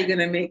this is how you're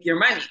gonna make your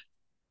money,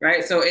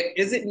 right? So it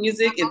isn't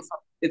music;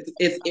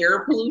 it's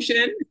air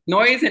pollution,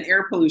 noise, and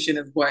air pollution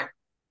is what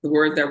the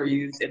words that were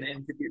used in the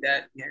interview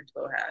that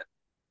D'Angelo had.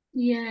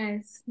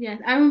 Yes,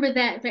 yes. I remember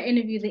that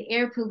interview, the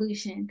air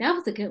pollution. That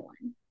was a good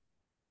one.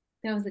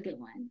 That was a good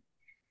one.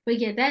 But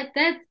yeah,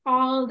 that's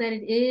all that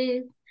it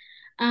is.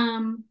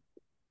 Um,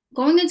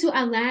 Going into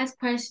our last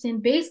question,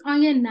 based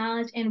on your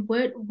knowledge, in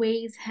what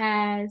ways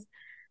has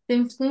the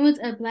influence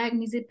of Black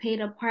music played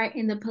a part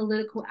in the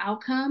political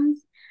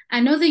outcomes?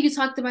 I know that you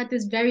talked about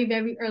this very,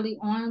 very early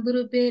on a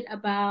little bit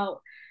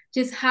about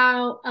just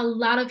how a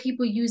lot of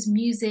people use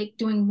music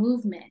during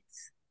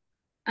movements.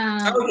 Oh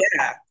Um,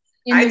 yeah,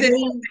 in I the did.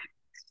 way,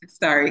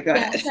 Sorry, go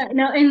yeah, ahead. so,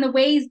 no, in the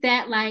ways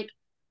that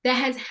that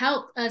has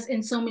helped us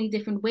in so many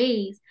different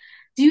ways.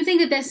 Do you think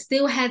that that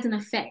still has an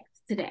effect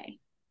today?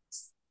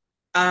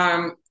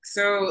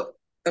 So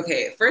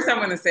okay, first I'm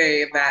gonna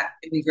say that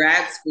in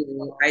grad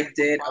school I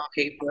did a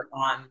paper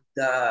on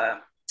the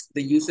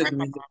use of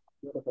music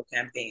in political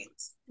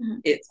campaigns.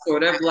 Mhm. It's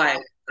sort of like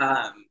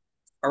a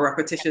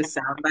repetitious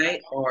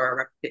soundbite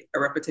or a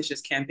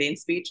repetitious campaign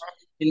speech,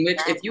 in which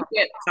if you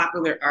get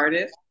popular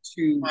artists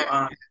to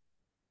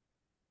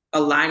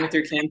align with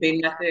your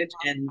campaign message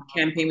and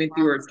campaign with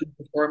you or do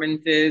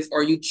performances,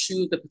 or you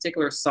choose a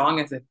particular song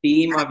as a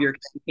theme of your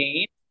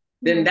campaign,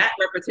 then Yeah. that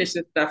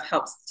repetition stuff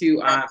helps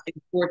to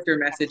enforce your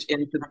message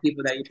into the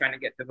people that you're trying to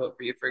get to vote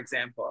for you, for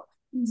example.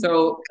 Mhm.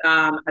 So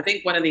I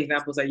think one of the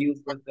examples I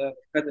used was the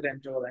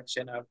presidential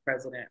election of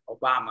President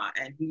Obama,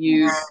 and he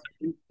used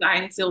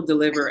 "Sign, Seal,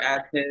 Deliver"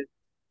 as his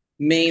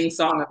main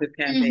song of his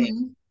campaign,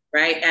 Mhm.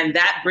 right? And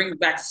that brings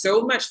back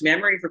so much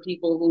memory for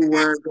people who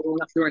were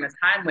growing up during a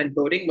time when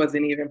voting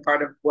wasn't even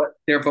part of what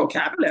their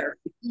vocabulary,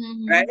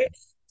 right? Mhm.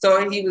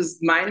 So he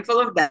was mindful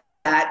of that,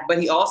 but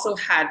he also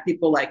had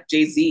people like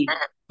Jay-Z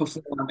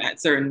perform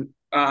at certain,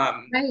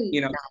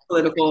 Right.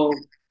 political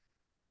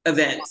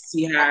events.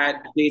 He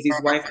had Jay-Z's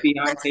wife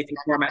Beyonce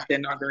perform at the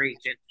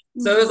inauguration.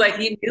 So it was Mhm. like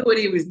he knew what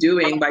he was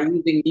doing by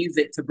using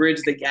music to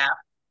bridge the gap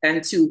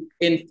and to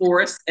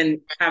enforce and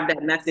have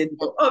that message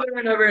go over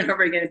and over and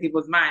over again in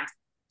people's minds.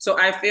 So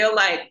I feel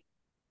like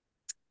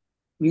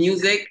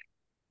music,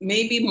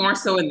 maybe more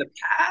so in the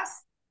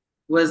past,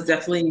 was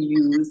definitely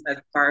used as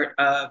part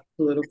of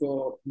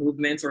political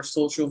movements or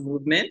social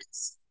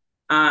movements.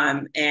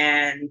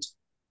 And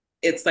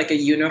it's like a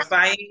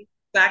unifying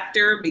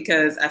factor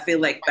because I feel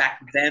like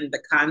back then the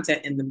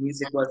content in the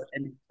music was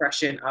an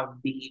impression of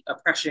the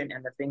oppression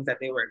and the things that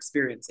they were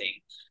experiencing,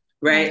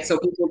 right? Right. So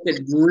people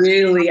could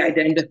really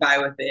identify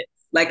with it.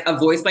 Like a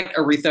voice like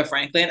Aretha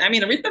Franklin. I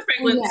mean, Aretha Oh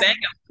Franklin yeah. sang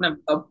at one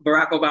of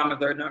Barack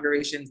Obama's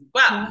inaugurations.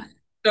 Wow. Yeah.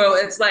 So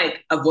it's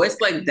like a voice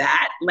like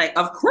that, like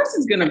of course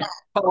it's gonna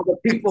call the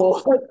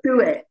people to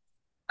it.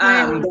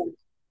 Right. But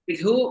like,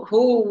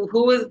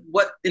 who is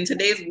what in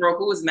today's world?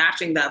 Who is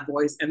matching that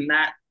voice and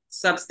that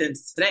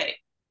substance today?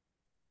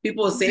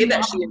 People say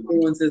that she Mhm.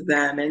 influences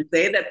them and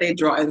say that they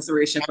draw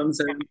inspiration from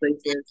certain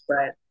places,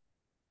 but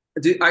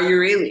are you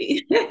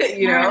really?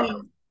 you know?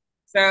 Right.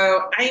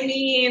 So I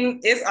mean,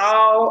 it's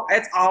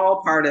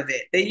all part of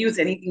it. They use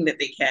anything that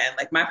they can.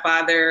 Like my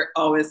father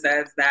always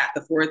says that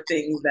the four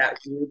things that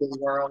rule the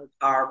world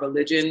are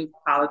religion,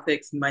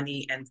 politics,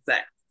 money, and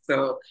sex.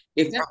 So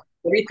if Yep.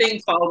 everything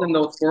falls in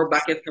those four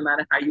buckets, no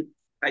matter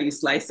how you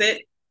slice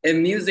it,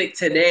 in music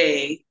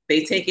today,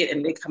 they take it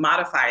and they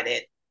commodified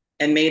it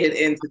and made it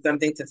into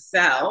something to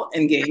sell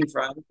and gain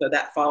from. So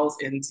that falls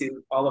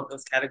into all of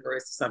those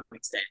categories to some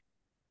extent.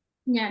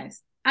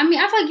 Yes. I mean,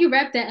 I feel like you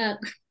wrapped that up.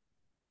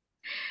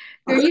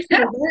 Girl, you said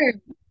a word.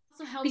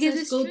 Also helps Because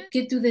us it's go true.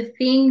 get through the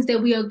things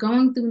that we are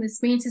going through and the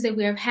experiences that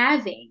we are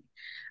having.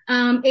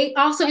 It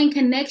also in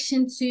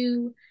connection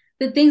to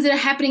the things that are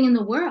happening in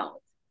the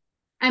world.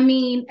 I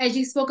mean, as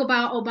you spoke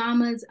about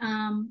Obama's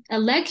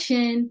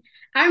election,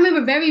 I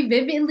remember very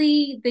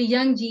vividly the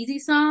Young Jeezy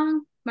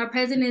song, "My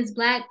President is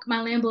Black,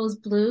 My Lambo's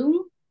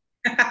Blue."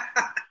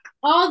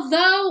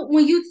 Although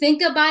when you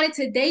think about it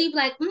today, you're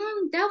like,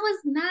 that was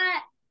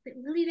not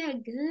really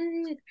that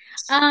good.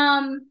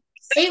 Um,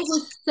 it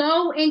was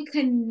so in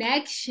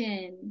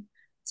connection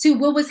to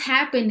what was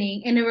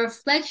happening and a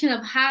reflection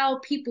of how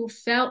people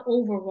felt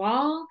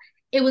overall.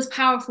 It was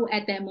powerful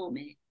at that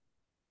moment.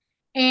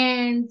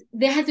 And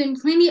there has been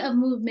plenty of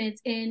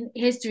movements in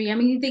history. I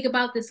mean, you think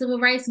about the civil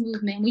rights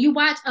movement. When you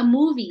watch a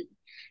movie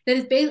that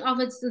is based off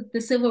of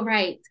the civil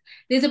rights,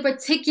 there's a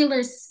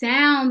particular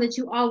sound that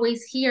you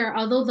always hear.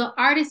 Although the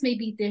artist may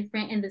be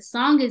different and the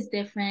song is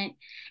different,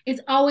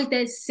 it's always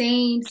that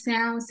same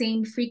sound,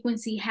 same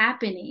frequency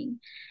happening.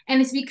 And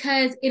it's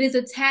because it is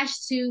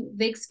attached to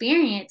the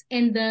experience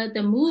and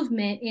the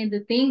movement and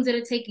the things that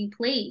are taking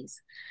place.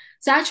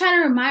 So I try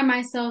to remind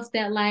myself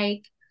that,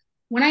 like,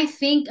 when I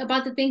think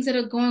about the things that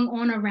are going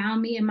on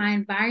around me in my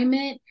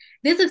environment,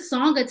 there's a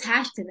song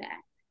attached to that.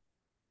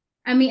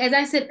 I mean, as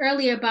I said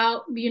earlier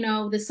about,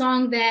 the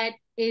song that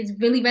is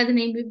really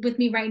resonating with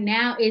me right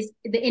now is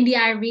the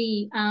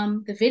Indie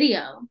the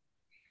video.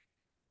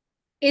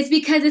 It's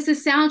because it's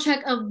a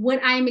soundtrack of what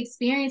I'm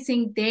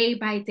experiencing day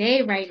by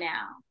day right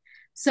now.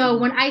 So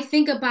when I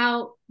think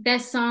about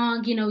that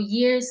song,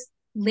 years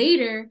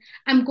later,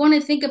 I'm going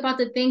to think about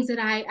the things that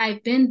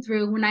I've been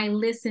through when I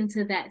listen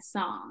to that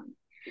song.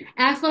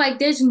 And I feel like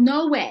there's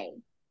no way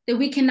that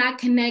we cannot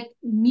connect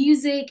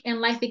music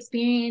and life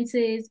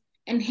experiences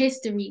and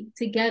history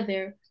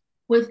together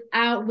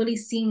without really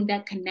seeing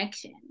that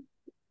connection.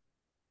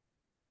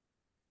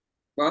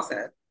 Well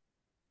said.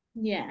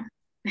 Yeah.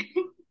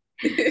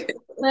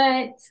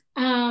 But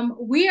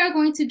we are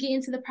going to get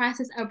into the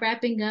process of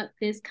wrapping up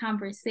this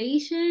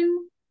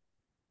conversation.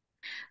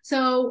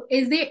 So,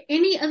 is there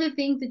any other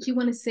things that you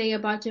want to say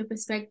about your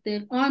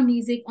perspective on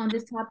music on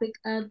this topic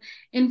of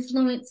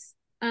influence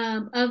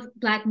of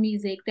Black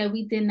music that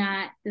we did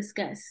not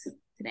discuss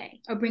today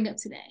or bring up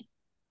today?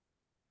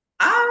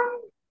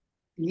 Um,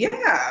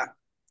 yeah.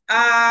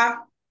 I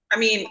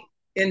mean,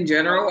 in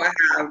general,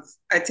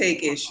 I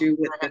take issue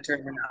with the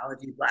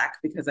terminology Black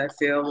because I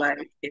feel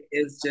like it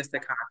is just a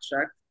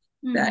construct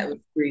that Mm-hmm. was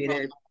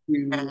created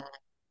to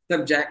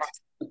subject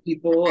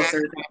people, a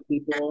certain type of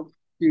people,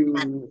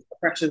 to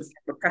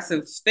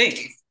oppressive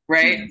things,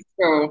 right?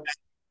 Mm-hmm. So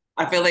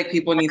I feel like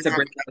people need to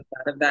break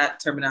out of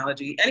that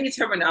terminology. Any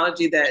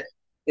terminology that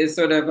is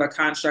sort of a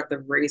construct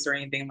of race or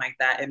anything like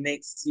that, it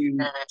makes you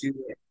do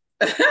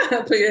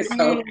it. Put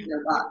yourself in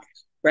your box,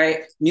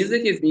 right?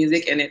 Music is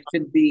music, and it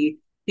should be.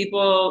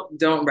 People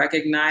don't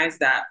recognize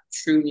that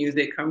true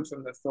music comes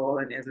from the soul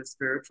and is a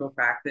spiritual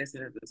practice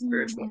and is a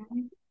spiritual.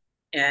 Mm-hmm.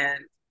 And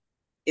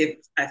if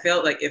I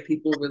felt like if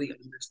people really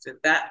understood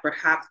that,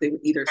 perhaps they would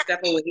either step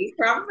away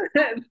from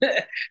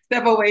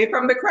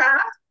the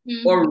craft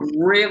or Mm-hmm.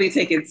 really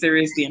take it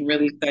seriously and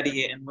really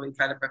study it and really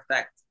try to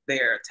perfect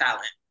their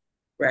talent.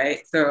 Right.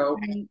 So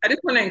Right. I just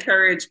want to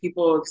encourage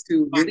people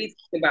to really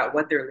think about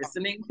what they're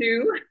listening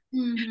to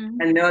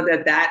Mm-hmm. and know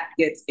that that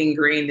gets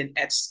ingrained and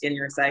etched in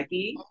your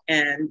psyche.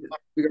 And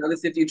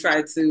regardless if you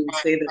try to say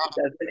that it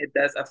doesn't, it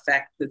does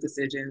affect the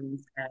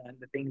decisions and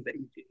the things that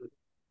you do.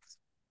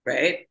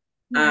 Right.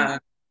 Yeah. Um,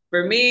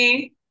 for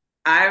me,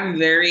 I'm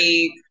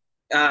very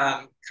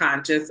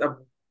conscious of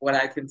what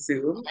I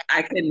consume.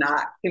 I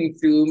cannot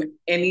consume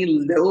any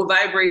low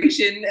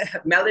vibration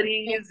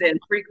melodies and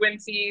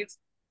frequencies,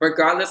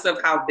 regardless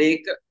of how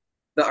big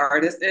the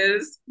artist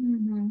is.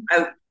 Mm-hmm.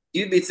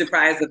 You'd be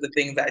surprised at the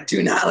things I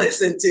do not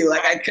listen to.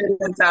 Like I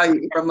couldn't tell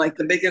you from like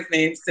the biggest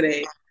names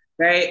today,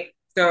 right?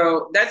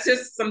 So that's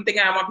just something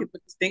I want people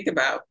to think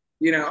about,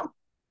 you know?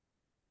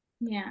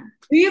 Yeah.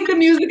 Leave the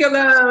music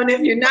alone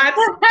if you're not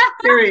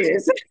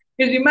serious,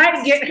 because you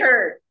might get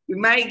hurt. You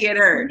might get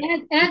hurt.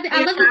 Yes, and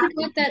I love that you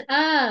brought that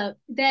up.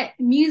 That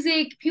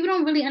music, people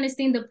don't really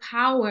understand the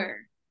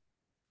power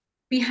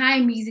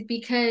behind music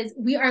because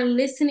we are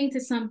listening to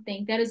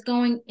something that is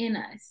going in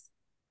us.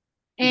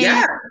 And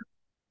Yeah,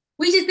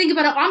 we just think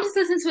about it. Oh, I'm just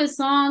listening to a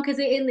song because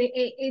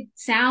it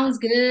sounds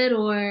good,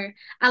 or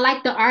I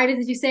like the artist,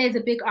 as you say, is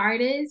a big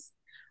artist.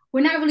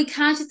 We're not really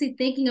consciously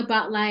thinking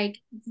about, like,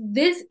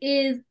 this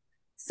is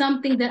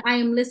something that I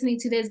am listening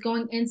to that's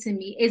going into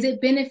me. Is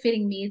it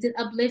benefiting me? Is it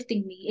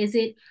uplifting me? Is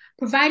it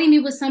providing me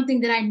with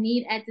something that I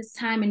need at this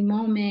time and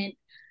moment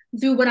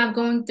through what I'm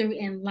going through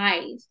in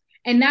life?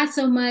 And not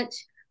so much,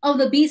 oh,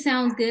 the beat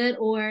sounds good,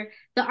 or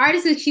the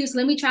artist is cute, so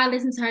let me try to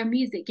listen to her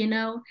music.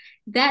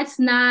 That's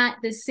not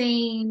the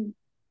same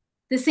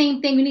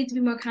thing. We need to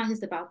be more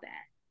conscious about that.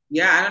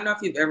 yeah. I don't know if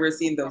you've ever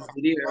seen those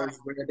videos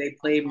where they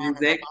play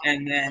music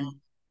and then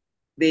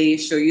they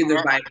show you the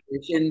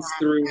vibrations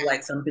through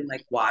like something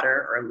like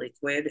water or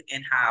liquid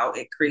and how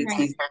it creates Right.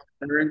 these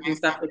patterns and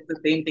stuff. It's the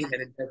same thing that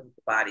it does with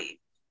the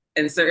body.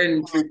 And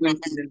certain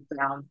frequencies and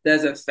sounds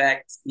does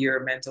affect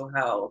your mental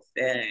health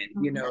and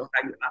how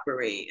you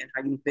operate and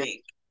how you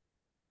think.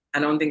 I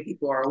don't think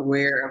people are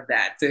aware of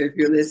that. So if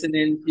you're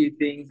listening to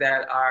things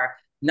that are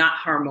not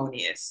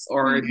harmonious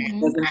or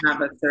Mm-hmm. doesn't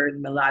have a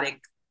certain melodic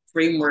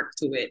framework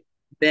to it,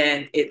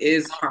 then it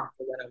is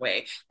harmful in a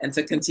way. And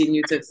to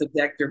continue to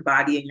subject your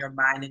body and your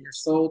mind and your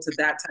soul to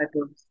that type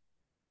of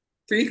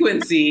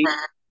frequency,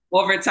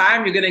 over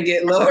time, you're going to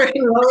get lower and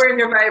lower in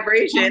your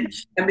vibration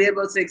and be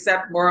able to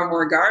accept more and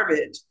more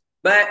garbage.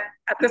 But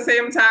at the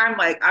same time,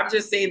 like I'm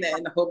just saying that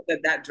in the hope that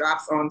that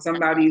drops on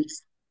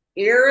somebody's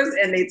ears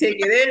and they take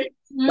it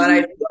in. But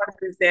I Mm-hmm. do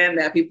understand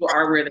that people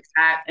are where they're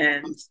at,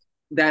 and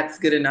that's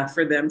good enough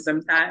for them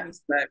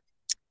sometimes. But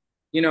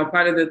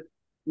part of the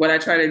what I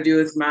try to do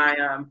with my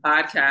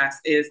podcast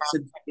is to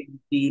dig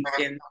deep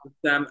into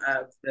some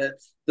of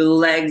the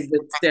legs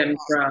that stem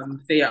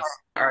from say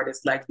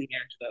artists like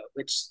D'Angelo,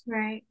 which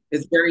Right.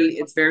 is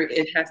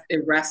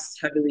it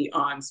rests heavily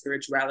on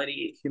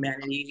spirituality,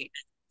 humanity,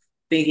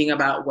 thinking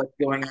about what's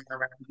going on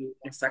around you,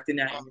 reflecting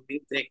that in your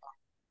music.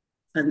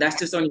 And that's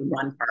just only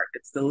one part.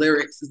 It's the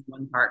lyrics is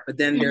one part, but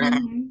then there's the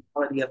Mm-hmm.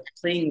 quality of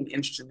playing the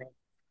instrument.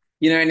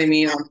 You know what I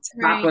mean? On top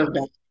Right. of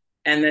that.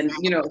 And then,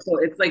 so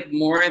it's like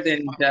more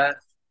than just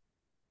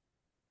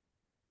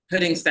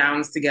putting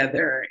sounds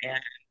together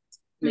and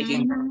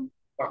making Mm-hmm.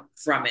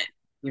 from it,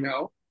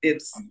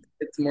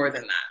 it's more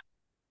than that.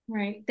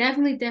 Right.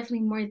 Definitely,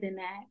 definitely more than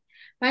that.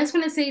 But I just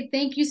want to say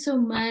thank you so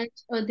much,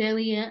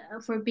 Odelia,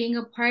 for being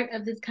a part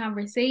of this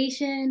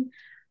conversation.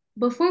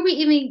 Before we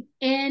even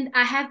end,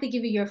 I have to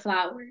give you your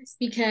flowers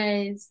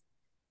because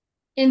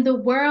in the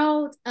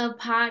world of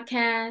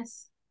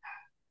podcasts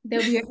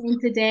that we are in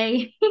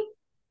today,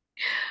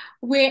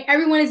 where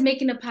everyone is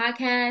making a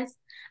podcast,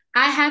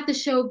 I have to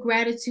show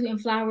gratitude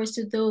and flowers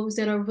to those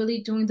that are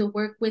really doing the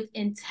work with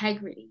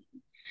integrity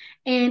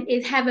and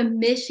it have a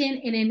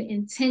mission and an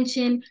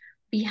intention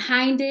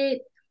behind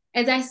it.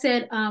 As I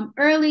said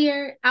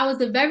earlier, I was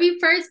the very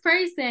first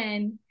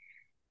person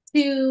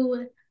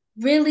to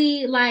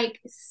really like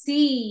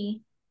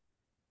see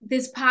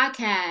this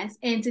podcast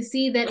and to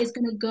see that it's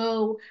going to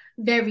go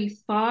very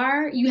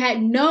far. You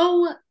had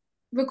no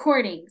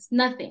recordings,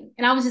 nothing.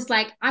 And I was just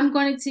like, I'm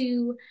going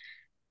to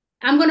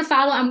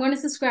follow, I'm going to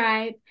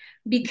subscribe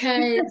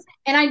because,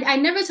 and I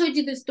never told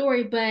you this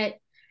story, but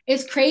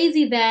it's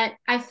crazy that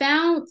I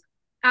found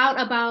out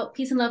about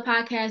Peace and Love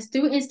podcast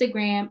through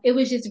Instagram. It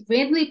was just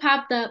randomly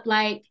popped up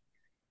like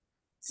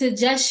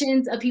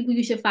suggestions of people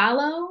you should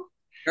follow.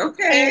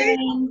 Okay.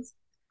 And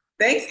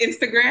Thanks,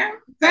 Instagram.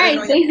 I didn't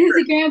right, know you.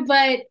 thanks Instagram.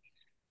 But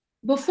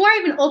before I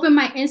even opened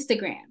my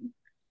Instagram,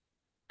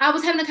 I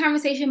was having a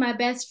conversation with my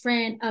best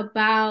friend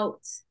about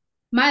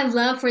my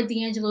love for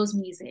D'Angelo's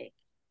music.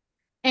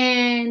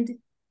 And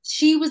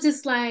she was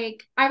just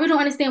like, I really don't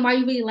understand why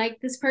you really like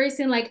this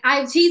person. Like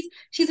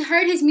she's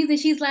heard his music.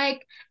 She's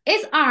like,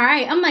 it's all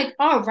right. I'm like,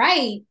 all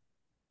right.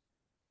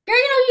 Girl,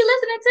 you know who you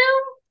listening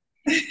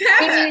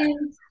to?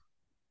 And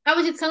I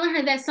was just telling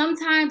her that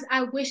sometimes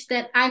I wish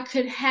that I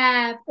could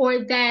have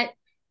or that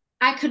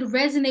I could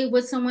resonate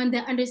with someone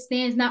that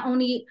understands not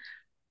only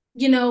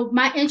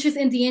my interest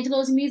in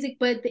D'Angelo's music,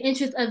 but the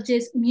interest of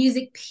just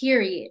music,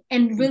 period,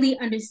 and really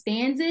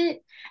understands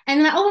it. And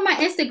then I opened my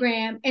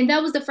Instagram, and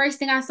that was the first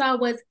thing I saw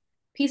was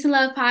Peace and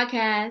Love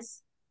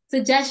podcast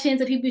suggestions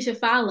of people you should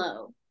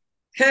follow.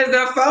 Because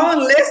the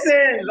phone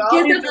listens.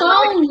 All Because these the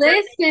phone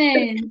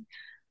listens.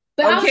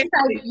 But I was okay. just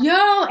like,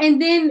 yo,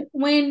 and then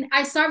when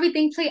I saw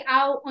everything play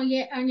out on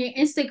your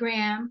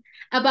Instagram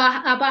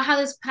about how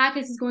this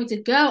podcast is going to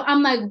go,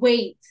 I'm like,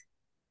 wait,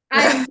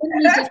 I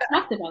literally just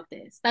talked about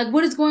this. Like,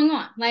 what is going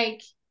on?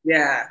 Like,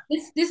 Yeah.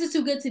 this is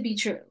too good to be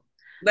true.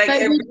 Like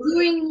But it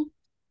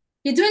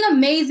you're doing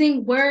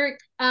amazing work.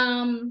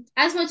 I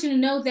just want you to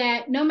know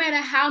that no matter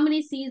how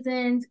many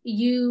seasons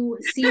you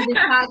see this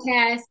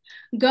podcast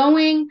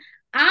going,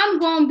 I'm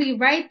gonna be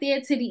right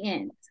there to the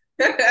end.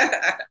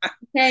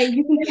 Okay,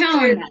 you can Thank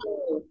count on that.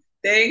 you.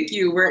 Thank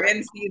you. We're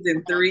in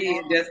season 3.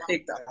 It just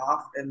kicked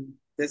off in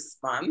this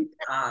month.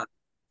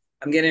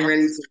 I'm getting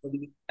ready to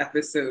release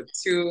episode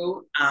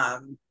 2.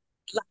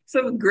 Lots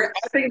of great.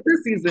 I think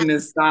this season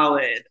is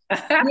solid.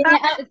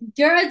 Yeah,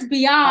 Jared's Um,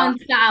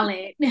 beyond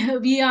solid.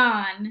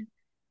 Beyond.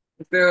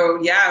 so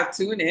yeah,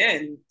 tune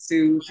in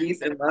to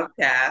Peace and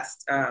Lovecast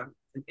on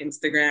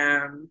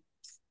Instagram.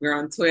 We're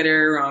on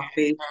Twitter, we're on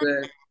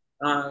Facebook.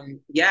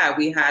 Yeah,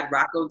 we had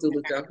Rocco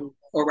DeLuca, who's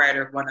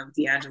co-writer of one of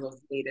D'Angelo's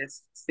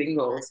latest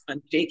singles,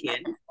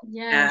 Unshaken.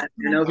 Yes.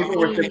 And I know people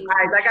were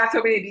surprised. I got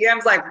so many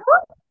DMs like,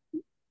 what?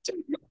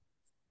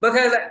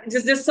 Because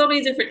just there's so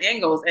many different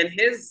angles. And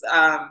he's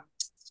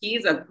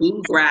a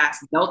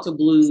bluegrass, Delta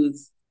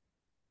blues,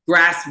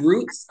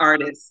 grassroots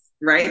artist,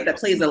 right? That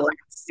plays a lap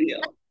steel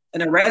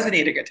and a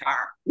resonator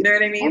guitar. You know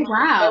what I Oh mean? So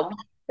wow.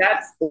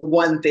 that's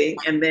one thing.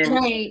 And then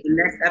Right. the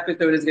next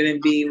episode is going to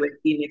be with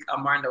Phoenix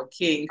Armando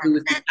King, who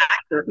is the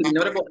actor, who's a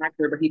notable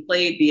actor, but he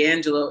played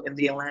D'Angelo in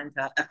the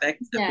Atlanta FX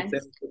Yes.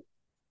 episode.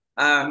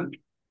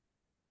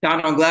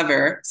 Donald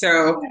Glover.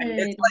 So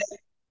it's Good. like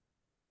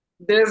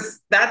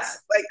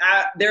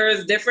there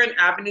is different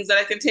avenues that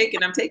I can take,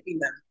 and I'm taking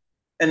them.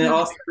 And it Yeah.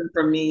 all started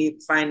from me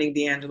finding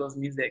D'Angelo's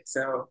music.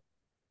 So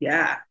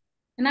yeah.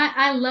 And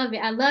I love it.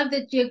 I love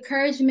that your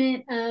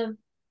encouragement of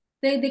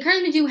the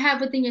encouragement you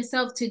have within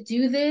yourself to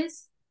do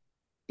this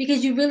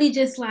because you really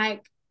just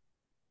like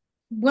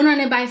went on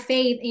it by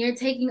faith and you're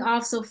taking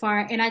off so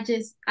far. And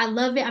I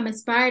love it. I'm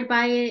inspired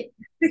by it.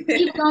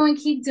 Keep going,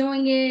 keep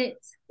doing it.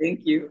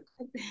 Thank you.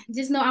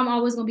 Just know I'm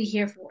always gonna be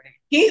here for it.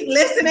 Keep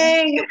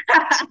listening.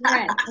 Yes,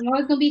 I'm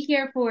always gonna be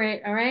here for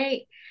it. All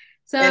right.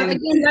 So And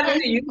again, credit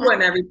thank to you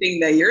and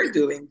everything that you're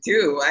doing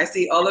too. I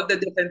see all of the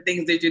different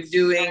things that you're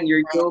doing,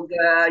 your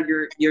yoga,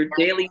 your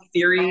daily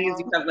series.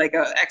 You have like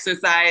a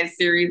exercise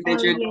series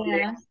that oh you're doing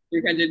yeah,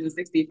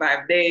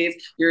 365 days.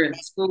 You're in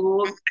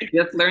school. I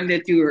just learned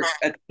that you were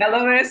a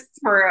celloist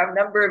for a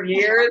number of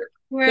years.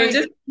 So right,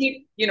 just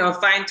keep,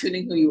 fine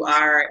tuning who you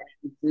are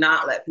and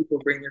not let people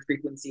bring your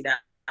frequency down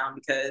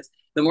because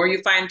the more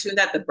you fine tune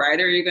that, the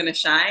brighter you're going to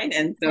shine.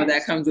 And so that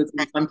yes. comes with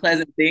some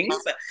unpleasant things.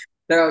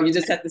 So you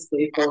just have to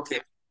stay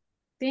focused.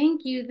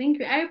 Thank you, thank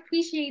you. I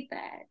appreciate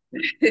that.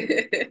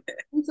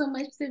 Thanks so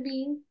much,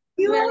 Sibby.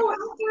 You Well, are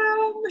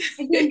welcome.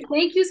 again,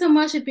 thank you so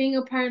much for being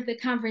a part of the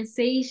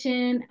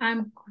conversation.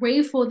 I'm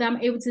grateful that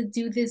I'm able to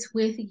do this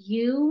with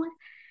you.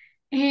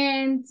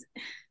 And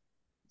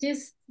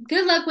just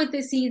good luck with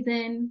this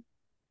season.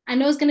 I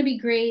know it's going to be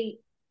great.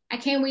 I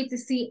can't wait to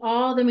see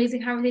all the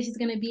amazing conversations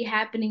going to be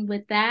happening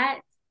with that.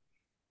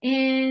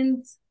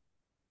 And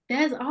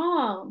that's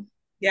all.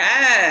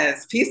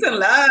 Yes, peace and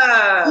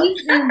love.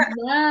 Peace and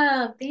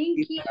love.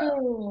 Thank Peace and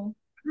love.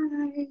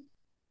 you.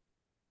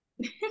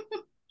 Bye.